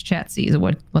what Twitch chat sees or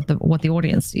what the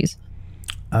audience sees.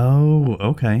 Oh,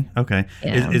 okay.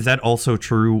 Yeah. Is that also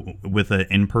true with an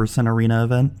in-person arena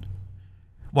event?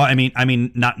 Well, I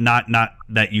mean, not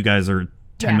that you guys are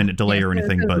 10-minute delay or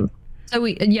anything, but so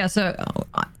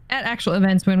at actual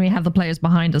events when we have the players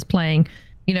behind us playing,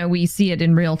 we see it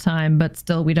in real time, but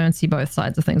still we don't see both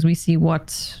sides of things. We see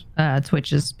what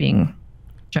Twitch is being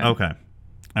shown. Okay.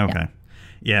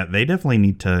 Yeah, they definitely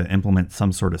need to implement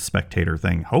some sort of spectator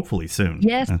thing, hopefully soon.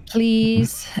 Yes,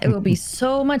 please. It will be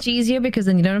so much easier because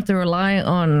then you don't have to rely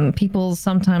on people's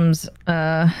sometimes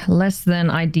less than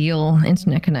ideal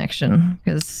internet connection.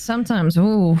 Because sometimes,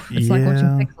 it's like watching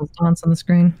pixels dance on the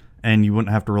screen. And you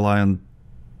wouldn't have to rely on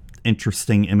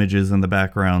interesting images in the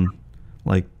background,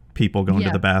 like people going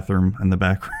to the bathroom in the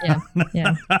background.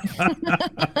 Yeah.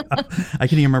 I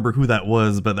can't even remember who that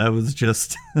was, but that was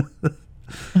just...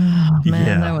 Oh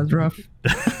man, that was rough.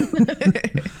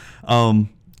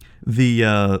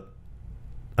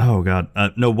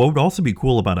 What would also be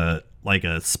cool about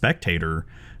a spectator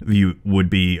view would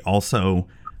be also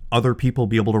other people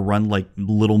be able to run like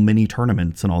little mini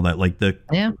tournaments and all that. Like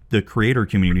the creator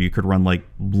community could run like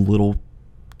little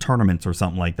tournaments or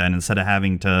something like that instead of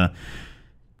having to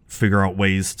figure out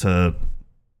ways to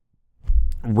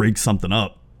rig something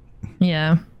up.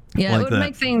 Yeah, like it would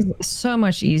make things so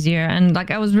much easier. And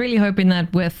like I was really hoping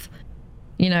that with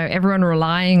everyone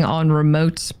relying on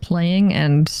remote playing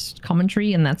and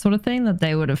commentary and that sort of thing, that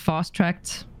they would have fast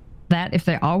tracked that if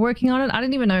they are working on it. I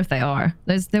didn't even know if they are.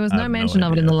 There was no mention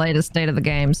of it in the latest state of the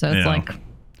game, so it's like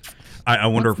I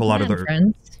wonder if a lot of their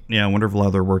I wonder if a lot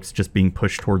of their work's just being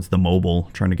pushed towards the mobile,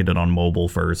 trying to get it on mobile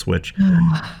first, which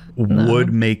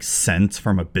would make sense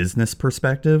from a business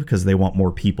perspective because they want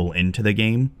more people into the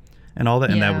game and all that,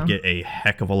 and that would get a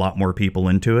heck of a lot more people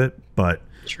into it. But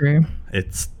true,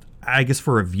 it's, I guess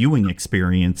for a viewing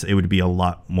experience, it would be a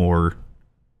lot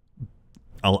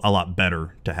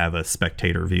better to have a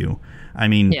spectator view. I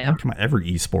mean, come on,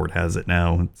 every esport has it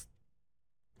now.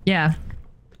 I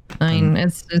mean,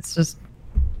 it's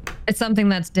something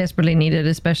that's desperately needed,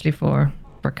 especially for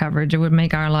coverage. It would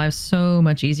make our lives so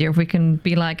much easier if we can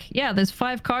be like, there's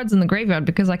 5 cards in the graveyard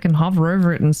because I can hover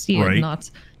over it and see it.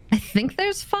 Not, I think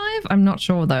there's 5. I'm not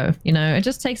sure though. It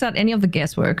just takes out any of the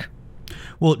guesswork.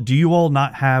 Well, do you all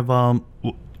not have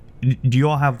do you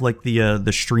all have like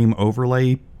the stream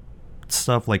overlay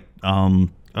stuff, like oh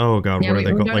god, what are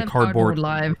they called, like cardboard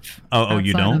live? Oh,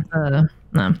 you don't?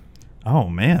 No. Oh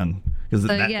man, because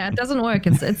it doesn't work.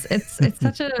 It's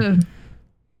such a,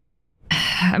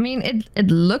 I mean, it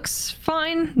looks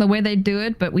fine the way they do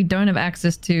it, but we don't have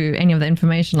access to any of the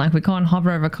information. Like we can't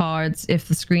hover over cards if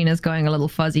the screen is going a little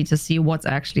fuzzy to see what's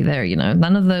actually there.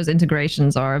 None of those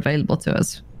integrations are available to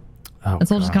us.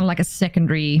 It's all just kind of like a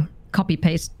secondary copy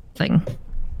paste thing.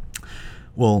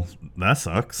 Well, that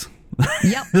sucks.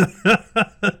 Yep.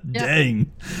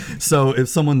 Dang. So if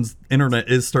someone's internet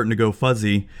is starting to go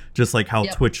fuzzy, just like how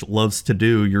Twitch loves to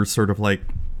do, you're sort of like,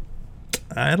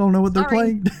 I don't know what they're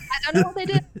playing. I don't know what they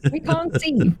did. We can't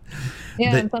see.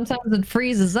 And sometimes it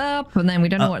freezes up and then we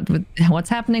don't know what's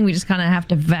happening. We just kind of have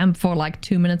to vamp for like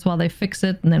 2 minutes while they fix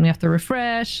it, and then we have to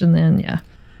refresh, and then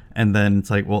and then it's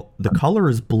like, well, the color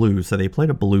is blue, so they played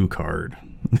a blue card.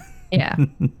 Yeah.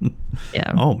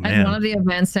 Oh man. At one of the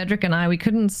events, Cedric and I, we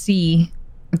couldn't see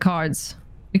the cards.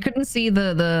 We couldn't see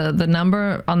the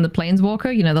number on the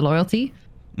Planeswalker, the loyalty.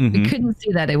 We couldn't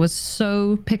see that. It was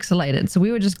so pixelated. So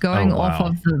we were just going off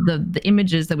of the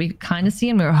images that we could kind of see,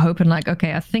 and we were hoping like,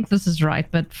 okay, I think this is right,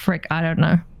 but frick, I don't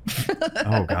know.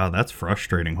 Oh god, that's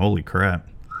frustrating. Holy crap.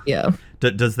 Yeah.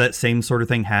 Does that same sort of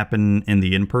thing happen in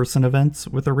the in-person events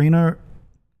with Arena?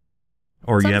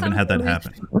 Or you haven't had that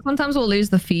happen? Sometimes we'll lose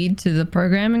the feed to the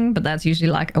programming, but that's usually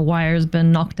like a wire's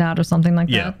been knocked out or something like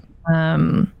that.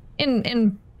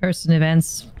 In-person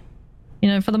events,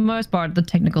 for the most part, the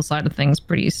technical side of things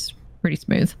pretty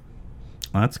smooth.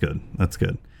 Oh, that's good.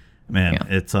 Man,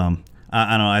 it's I don't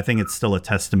know, I think it's still a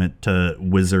testament to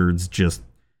Wizards. Just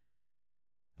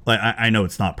like I know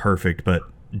it's not perfect, but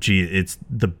gee, it's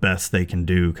the best they can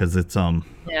do, because it's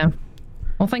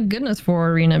well, thank goodness for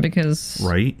Arena, because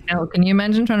can you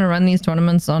imagine trying to run these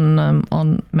tournaments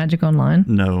on Magic Online?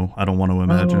 No, I don't want to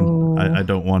imagine. I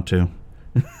don't want to.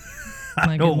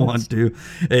 I don't want to.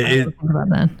 Think about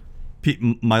that.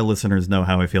 My listeners know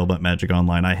how I feel about Magic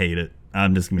Online. I hate it.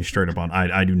 I'm just gonna be straight up on.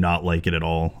 I do not like it at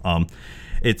all.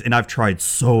 And I've tried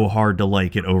so hard to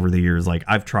like it over the years. Like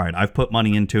I've put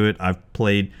money into it. I've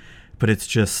played, but it's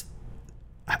just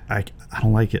I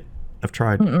don't like it. I've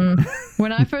tried.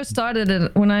 When I first started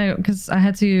it, because I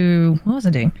had to, what was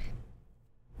I doing?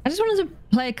 I just wanted to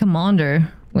play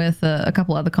Commander with a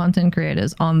couple other content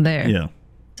creators on there. Yeah.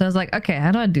 So I was like, okay,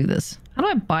 how do I do this? How do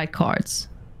I buy cards?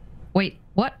 Wait,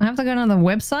 what? I have to go to the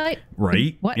website?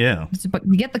 Right? What? Yeah. But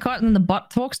you get the card and then the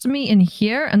bot talks to me in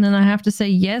here, and then I have to say,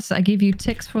 yes, I give you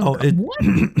ticks for the card.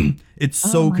 What? It's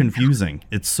so confusing.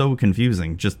 It's so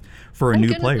confusing just for a Thank new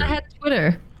goodness player. I had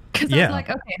Twitter. Because I Yeah. was like,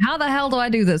 okay, how the hell do I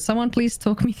do this? Someone please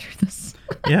talk me through this.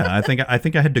 Yeah, I think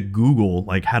I had to Google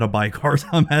like how to buy cards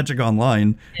on Magic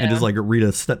Online and just like read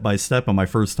a step by step on my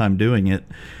first time doing it.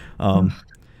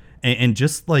 And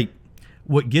just like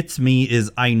what gets me is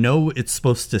I know it's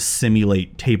supposed to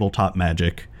simulate tabletop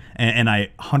Magic, and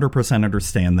I 100%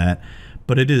 understand that,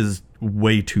 but it is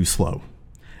way too slow.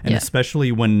 And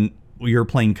especially when you're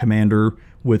playing Commander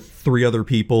with 3 other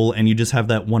people and you just have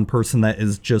that one person that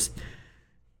is just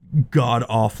god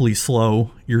awfully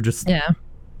slow, you're just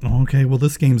okay, well,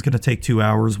 this game's going to take 2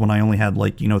 hours when I only had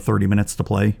 30 minutes to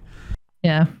play.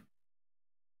 Yeah.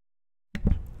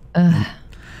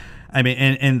 I mean,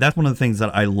 and that's one of the things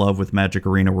that I love with Magic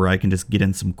Arena, where I can just get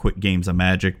in some quick games of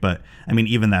Magic. But I mean,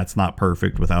 even that's not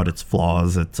perfect without its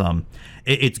flaws.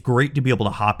 It's great to be able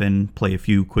to hop in, play a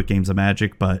few quick games of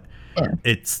Magic, but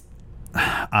it's,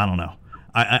 I don't know.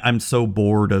 I'm so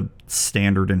bored of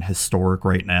standard and historic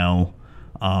right now.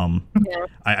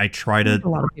 I try to. A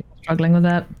lot of people struggling with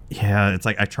that. Yeah, it's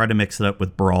like I try to mix it up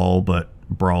with Brawl, but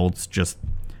Brawl's just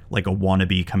like a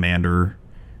wannabe Commander,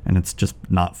 and it's just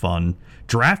not fun.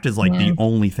 Draft is like the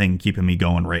only thing keeping me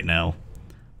going right now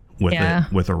with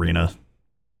it, with Arena.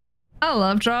 I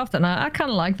love Draft, and I kind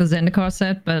of like the Zendikar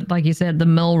set, but like you said, the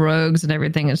mill rogues and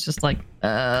everything, it's just like,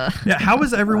 Yeah, how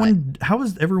is everyone?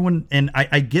 And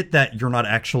I get that you're not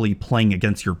actually playing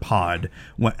against your pod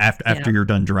after you're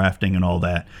done drafting and all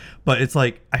that, but it's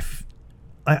like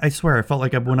I swear I felt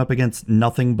like I went up against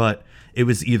nothing but it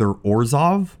was either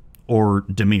Orzhov or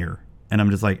Dimir, and I'm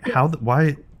just like,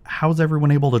 how's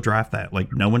everyone able to draft that?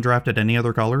 Like, no one drafted any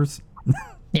other colors?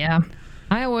 Yeah.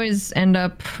 I always end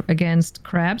up against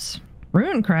crabs.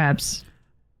 Rune crabs.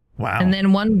 Wow. And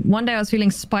then one day I was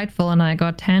feeling spiteful and I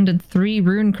got handed 3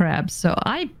 rune crabs. So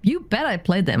you bet I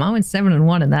played them. I went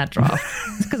 7-1 in that draft.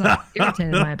 It's because I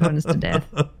irritated my opponents to death.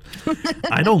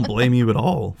 I don't blame you at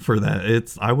all for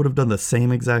that. I would have done the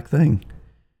same exact thing.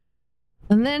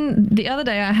 And then the other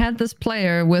day I had this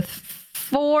player with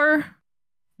 4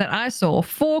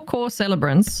 core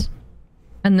celebrants,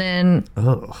 and then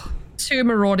 2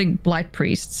 marauding blight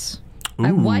priests. Ooh.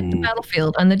 I wiped the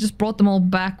battlefield and they just brought them all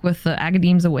back with the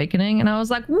Agadeem's Awakening, and I was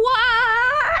like,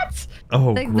 what?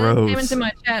 Oh, They gross. came into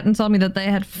my chat and told me that they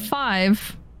had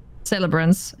 5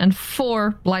 celebrants and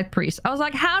 4 blight priests. I was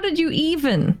like, how did you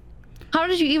even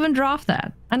draft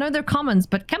that? I know they're commons,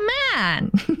 but come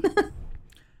on.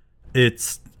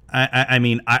 I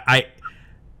mean,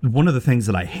 one of the things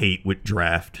that I hate with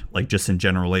draft, like just in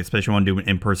general, like especially when I do an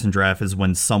in-person draft, is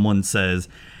when someone says,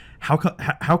 how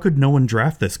could no one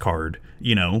draft this card,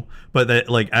 but that,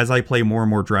 like, as I play more and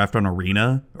more draft on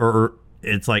Arena, or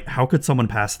it's like, how could someone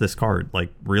pass this card?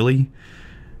 Like, really?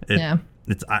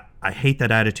 I hate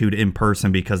that attitude in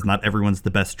person, because not everyone's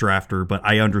the best drafter, but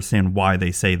I understand why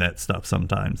they say that stuff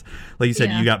sometimes. Like you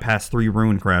said, you got past 3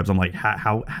 Ruin Crabs. I'm like,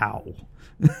 how?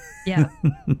 Yeah.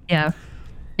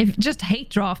 If just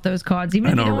hate draft those cards,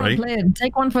 even if you don't want to play it,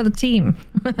 take one for the team.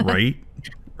 Right.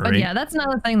 But yeah, that's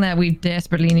another thing that we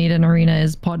desperately need in Arena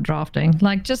is pod drafting.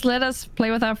 Like, just let us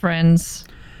play with our friends,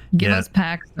 give us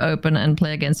packs to open and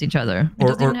play against each other. It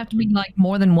doesn't even have to be like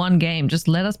more than one game. Just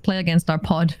let us play against our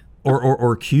pod.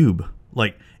 Or cube.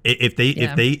 Like, if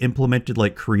they implemented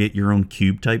like create your own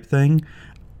cube type thing,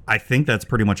 I think that's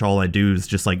pretty much all I do is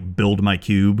just like build my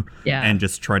cube and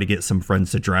just try to get some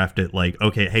friends to draft it. Like,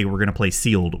 okay, hey, we're gonna play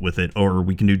sealed with it, or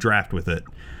we can do draft with it.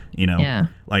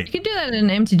 Like, you can do that in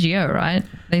MTGO, right?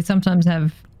 They sometimes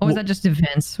have, or is that just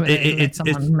events where they let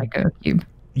someone make a cube?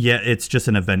 Yeah, it's just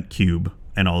an event cube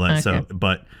and all that. Okay. So,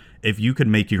 but if you could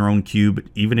make your own cube,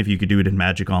 even if you could do it in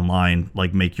Magic Online,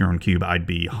 like make your own cube, I'd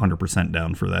be 100%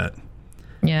 down for that.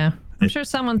 Yeah. I'm sure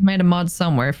someone's made a mod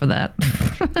somewhere for that.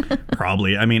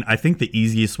 Probably. I mean, I think the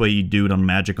easiest way you do it on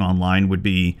Magic Online would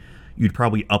be you'd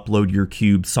probably upload your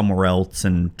cube somewhere else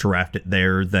and draft it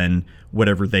there. Then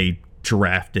whatever they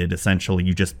drafted, essentially,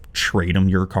 you just trade them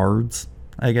your cards,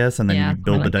 I guess, and then you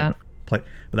build the deck. But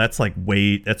that's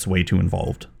way too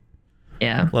involved.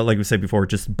 Yeah. Like we said before,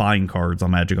 just buying cards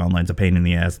on Magic Online is a pain in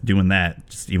the ass. Doing that,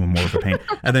 just even more of a pain.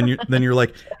 And then you're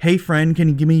like, hey friend, can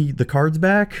you give me the cards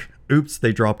back? Oops,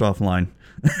 they dropped offline.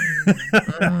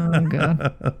 Oh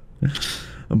god.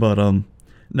 But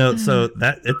no, so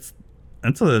that's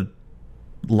a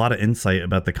lot of insight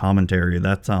about the commentary.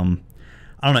 That's I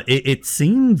don't know. It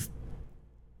seems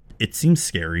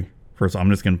scary First,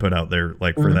 I'm just gonna put out there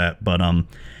like for that, but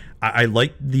I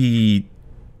like that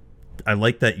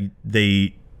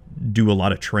they do a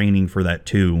lot of training for that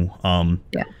too.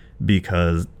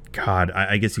 Because God,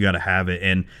 I guess you got to have it,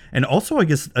 and also I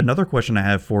guess another question I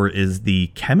have for it is the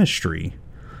chemistry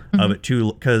of it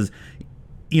too, because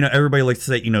everybody likes to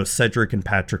say Cedric and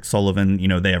Patrick Sullivan,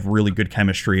 they have really good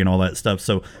chemistry and all that stuff.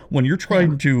 So when you're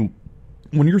starting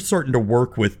to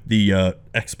work with the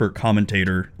expert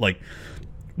commentator, like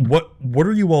what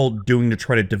are you all doing to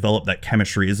try to develop that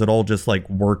chemistry? Is it all just like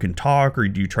work and talk, or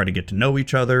do you try to get to know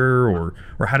each other, or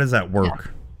how does that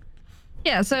work?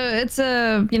 Yeah, so it's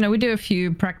we do a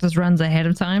few practice runs ahead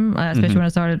of time, especially when I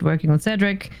started working with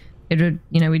Cedric. It would,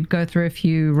 we'd go through a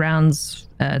few rounds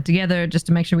together just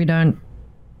to make sure we don't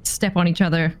step on each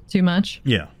other too much.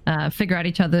 Yeah. Figure out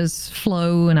each other's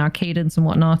flow and our cadence and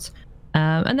whatnot.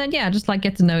 And then, just like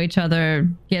get to know each other,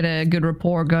 get a good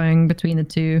rapport going between the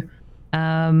two.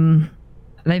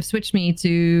 They've switched me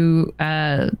to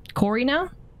Corey now.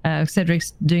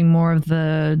 Cedric's doing more of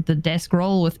the desk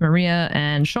role with Maria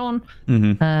and Sean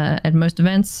at most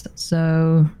events.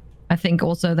 So I think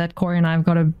also that Corey and I have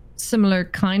got a similar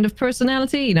kind of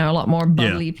personality, a lot more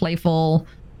bubbly, playful,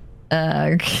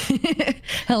 a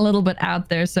little bit out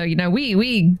there. So,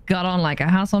 we got on like a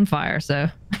house on fire. So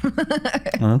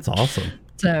that's awesome.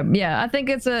 So I think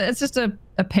it's just a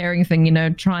pairing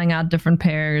thing, trying out different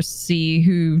pairs, see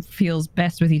who feels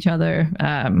best with each other,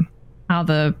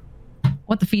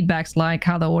 what the feedback's like,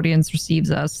 how the audience receives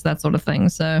us, that sort of thing.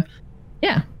 So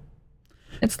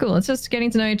it's cool. It's just getting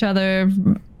to know each other,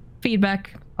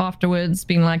 feedback afterwards,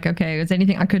 being like, okay, is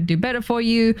anything I could do better for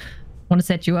you? Want to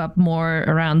set you up more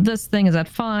around this thing, is that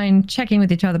fine? Checking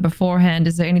with each other beforehand,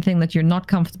 is there anything that you're not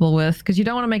comfortable with? Because you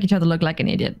don't want to make each other look like an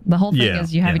idiot. The whole thing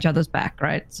is you have each other's back,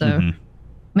 right? So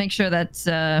make sure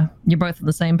that you're both on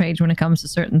the same page when it comes to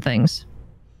certain things.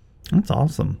 That's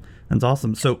awesome.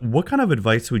 So what kind of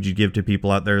advice would you give to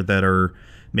people out there that are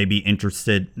maybe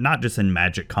interested, not just in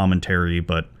Magic commentary,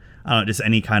 but just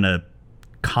any kind of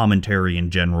commentary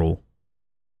in general?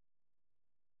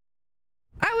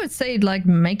 I would say, like,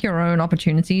 make your own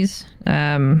opportunities.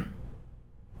 Me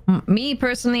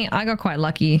personally, I got quite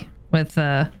lucky with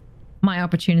my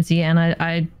opportunity, and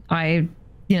I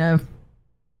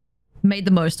made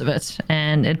the most of it,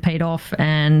 and it paid off,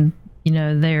 and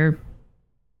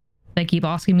they keep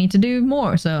asking me to do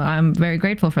more, so I'm very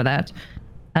grateful for that.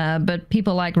 But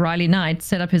people like Riley Knight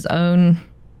set up his own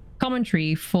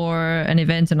commentary for an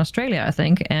event in Australia, I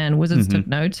think, and Wizards took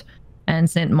note and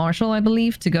sent Marshall, I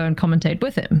believe, to go and commentate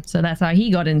with him. So that's how he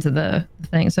got into the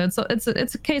thing. So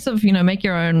it's a case of, make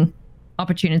your own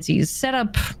opportunities, set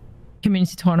up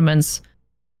community tournaments,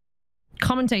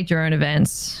 commentate your own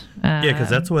events. Because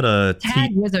that's what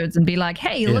tag Wizards and be like,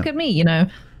 hey, look at me,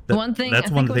 That's one of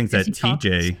the things that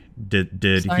TJ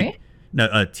did. Sorry?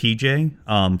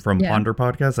 TJ from Ponder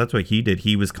Podcast, that's what he did.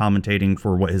 He was commentating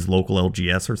for his local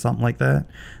LGS or something like that.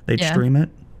 They'd stream it.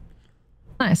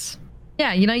 Nice.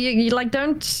 Yeah, you like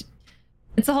don't.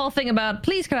 It's the whole thing about,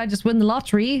 please, could I just win the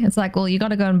lottery? It's like, well, you got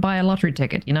to go and buy a lottery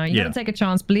ticket. You got to take a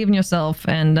chance, believe in yourself.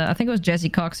 And I think it was Jesse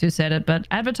Cox who said it, but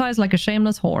advertise like a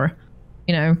shameless whore.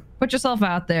 Put yourself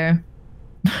out there.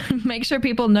 Make sure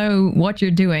people know what you're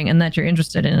doing and that you're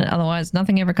interested in it. Otherwise,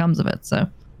 nothing ever comes of it. So,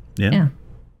 yeah.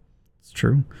 It's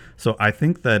true. So I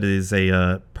think that is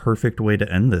a perfect way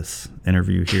to end this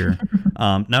interview here.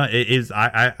 No, it is.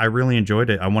 I really enjoyed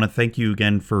it. I want to thank you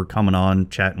again for coming on,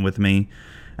 chatting with me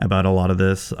about a lot of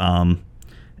this.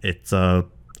 It's I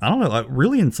don't know,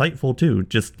 really insightful too.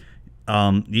 Just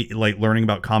like learning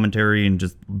about commentary and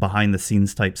just behind the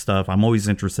scenes type stuff. I'm always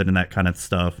interested in that kind of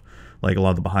stuff. Like a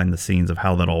lot of the behind the scenes of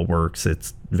how that all works.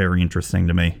 It's very interesting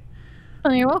to me.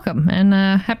 Oh, you're welcome. And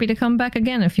happy to come back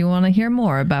again if you want to hear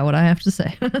more about what I have to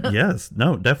say. Yes,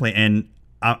 no, definitely. And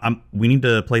we need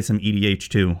to play some EDH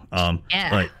too.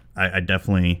 Like I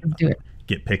definitely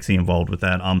get Pixie involved with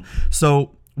that.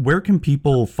 So where can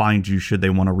people find you should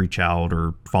they want to reach out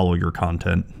or follow your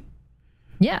content?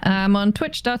 Yeah, I'm on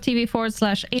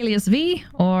twitch.tv/aliasv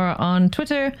or on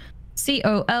Twitter,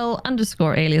 COL_aliasv,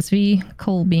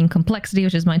 Cole being Complexity,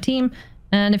 which is my team.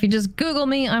 And if you just Google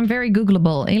me, I'm very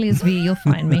Googleable. AliasV, you'll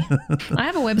find me. I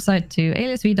have a website too,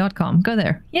 aliasv.com. Go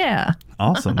there. Yeah.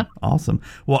 Awesome.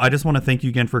 Well, I just want to thank you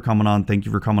again for coming on. Thank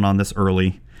you for coming on this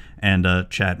early and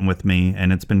chatting with me.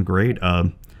 And it's been great.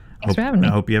 Thanks for having me.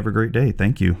 I hope you have a great day.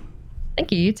 Thank you.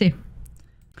 Thank you. You too.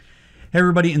 Hey,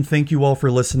 everybody, and thank you all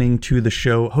for listening to the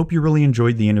show. Hope you really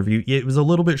enjoyed the interview. It was a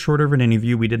little bit shorter of an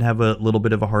interview. We did have a little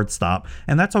bit of a hard stop,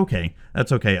 and that's okay.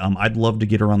 That's okay. I'd love to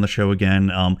get her on the show again.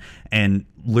 And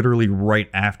literally right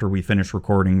after we finish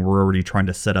recording, we're already trying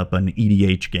to set up an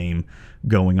EDH game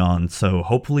going on. So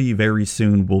hopefully very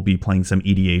soon we'll be playing some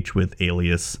EDH with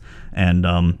Alias, and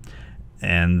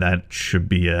that should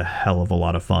be a hell of a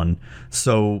lot of fun.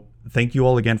 So thank you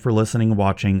all again for listening and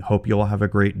watching. Hope you all have a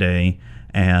great day.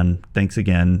 And thanks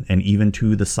again. And even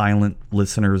to the silent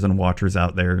listeners and watchers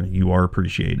out there, you are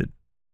appreciated.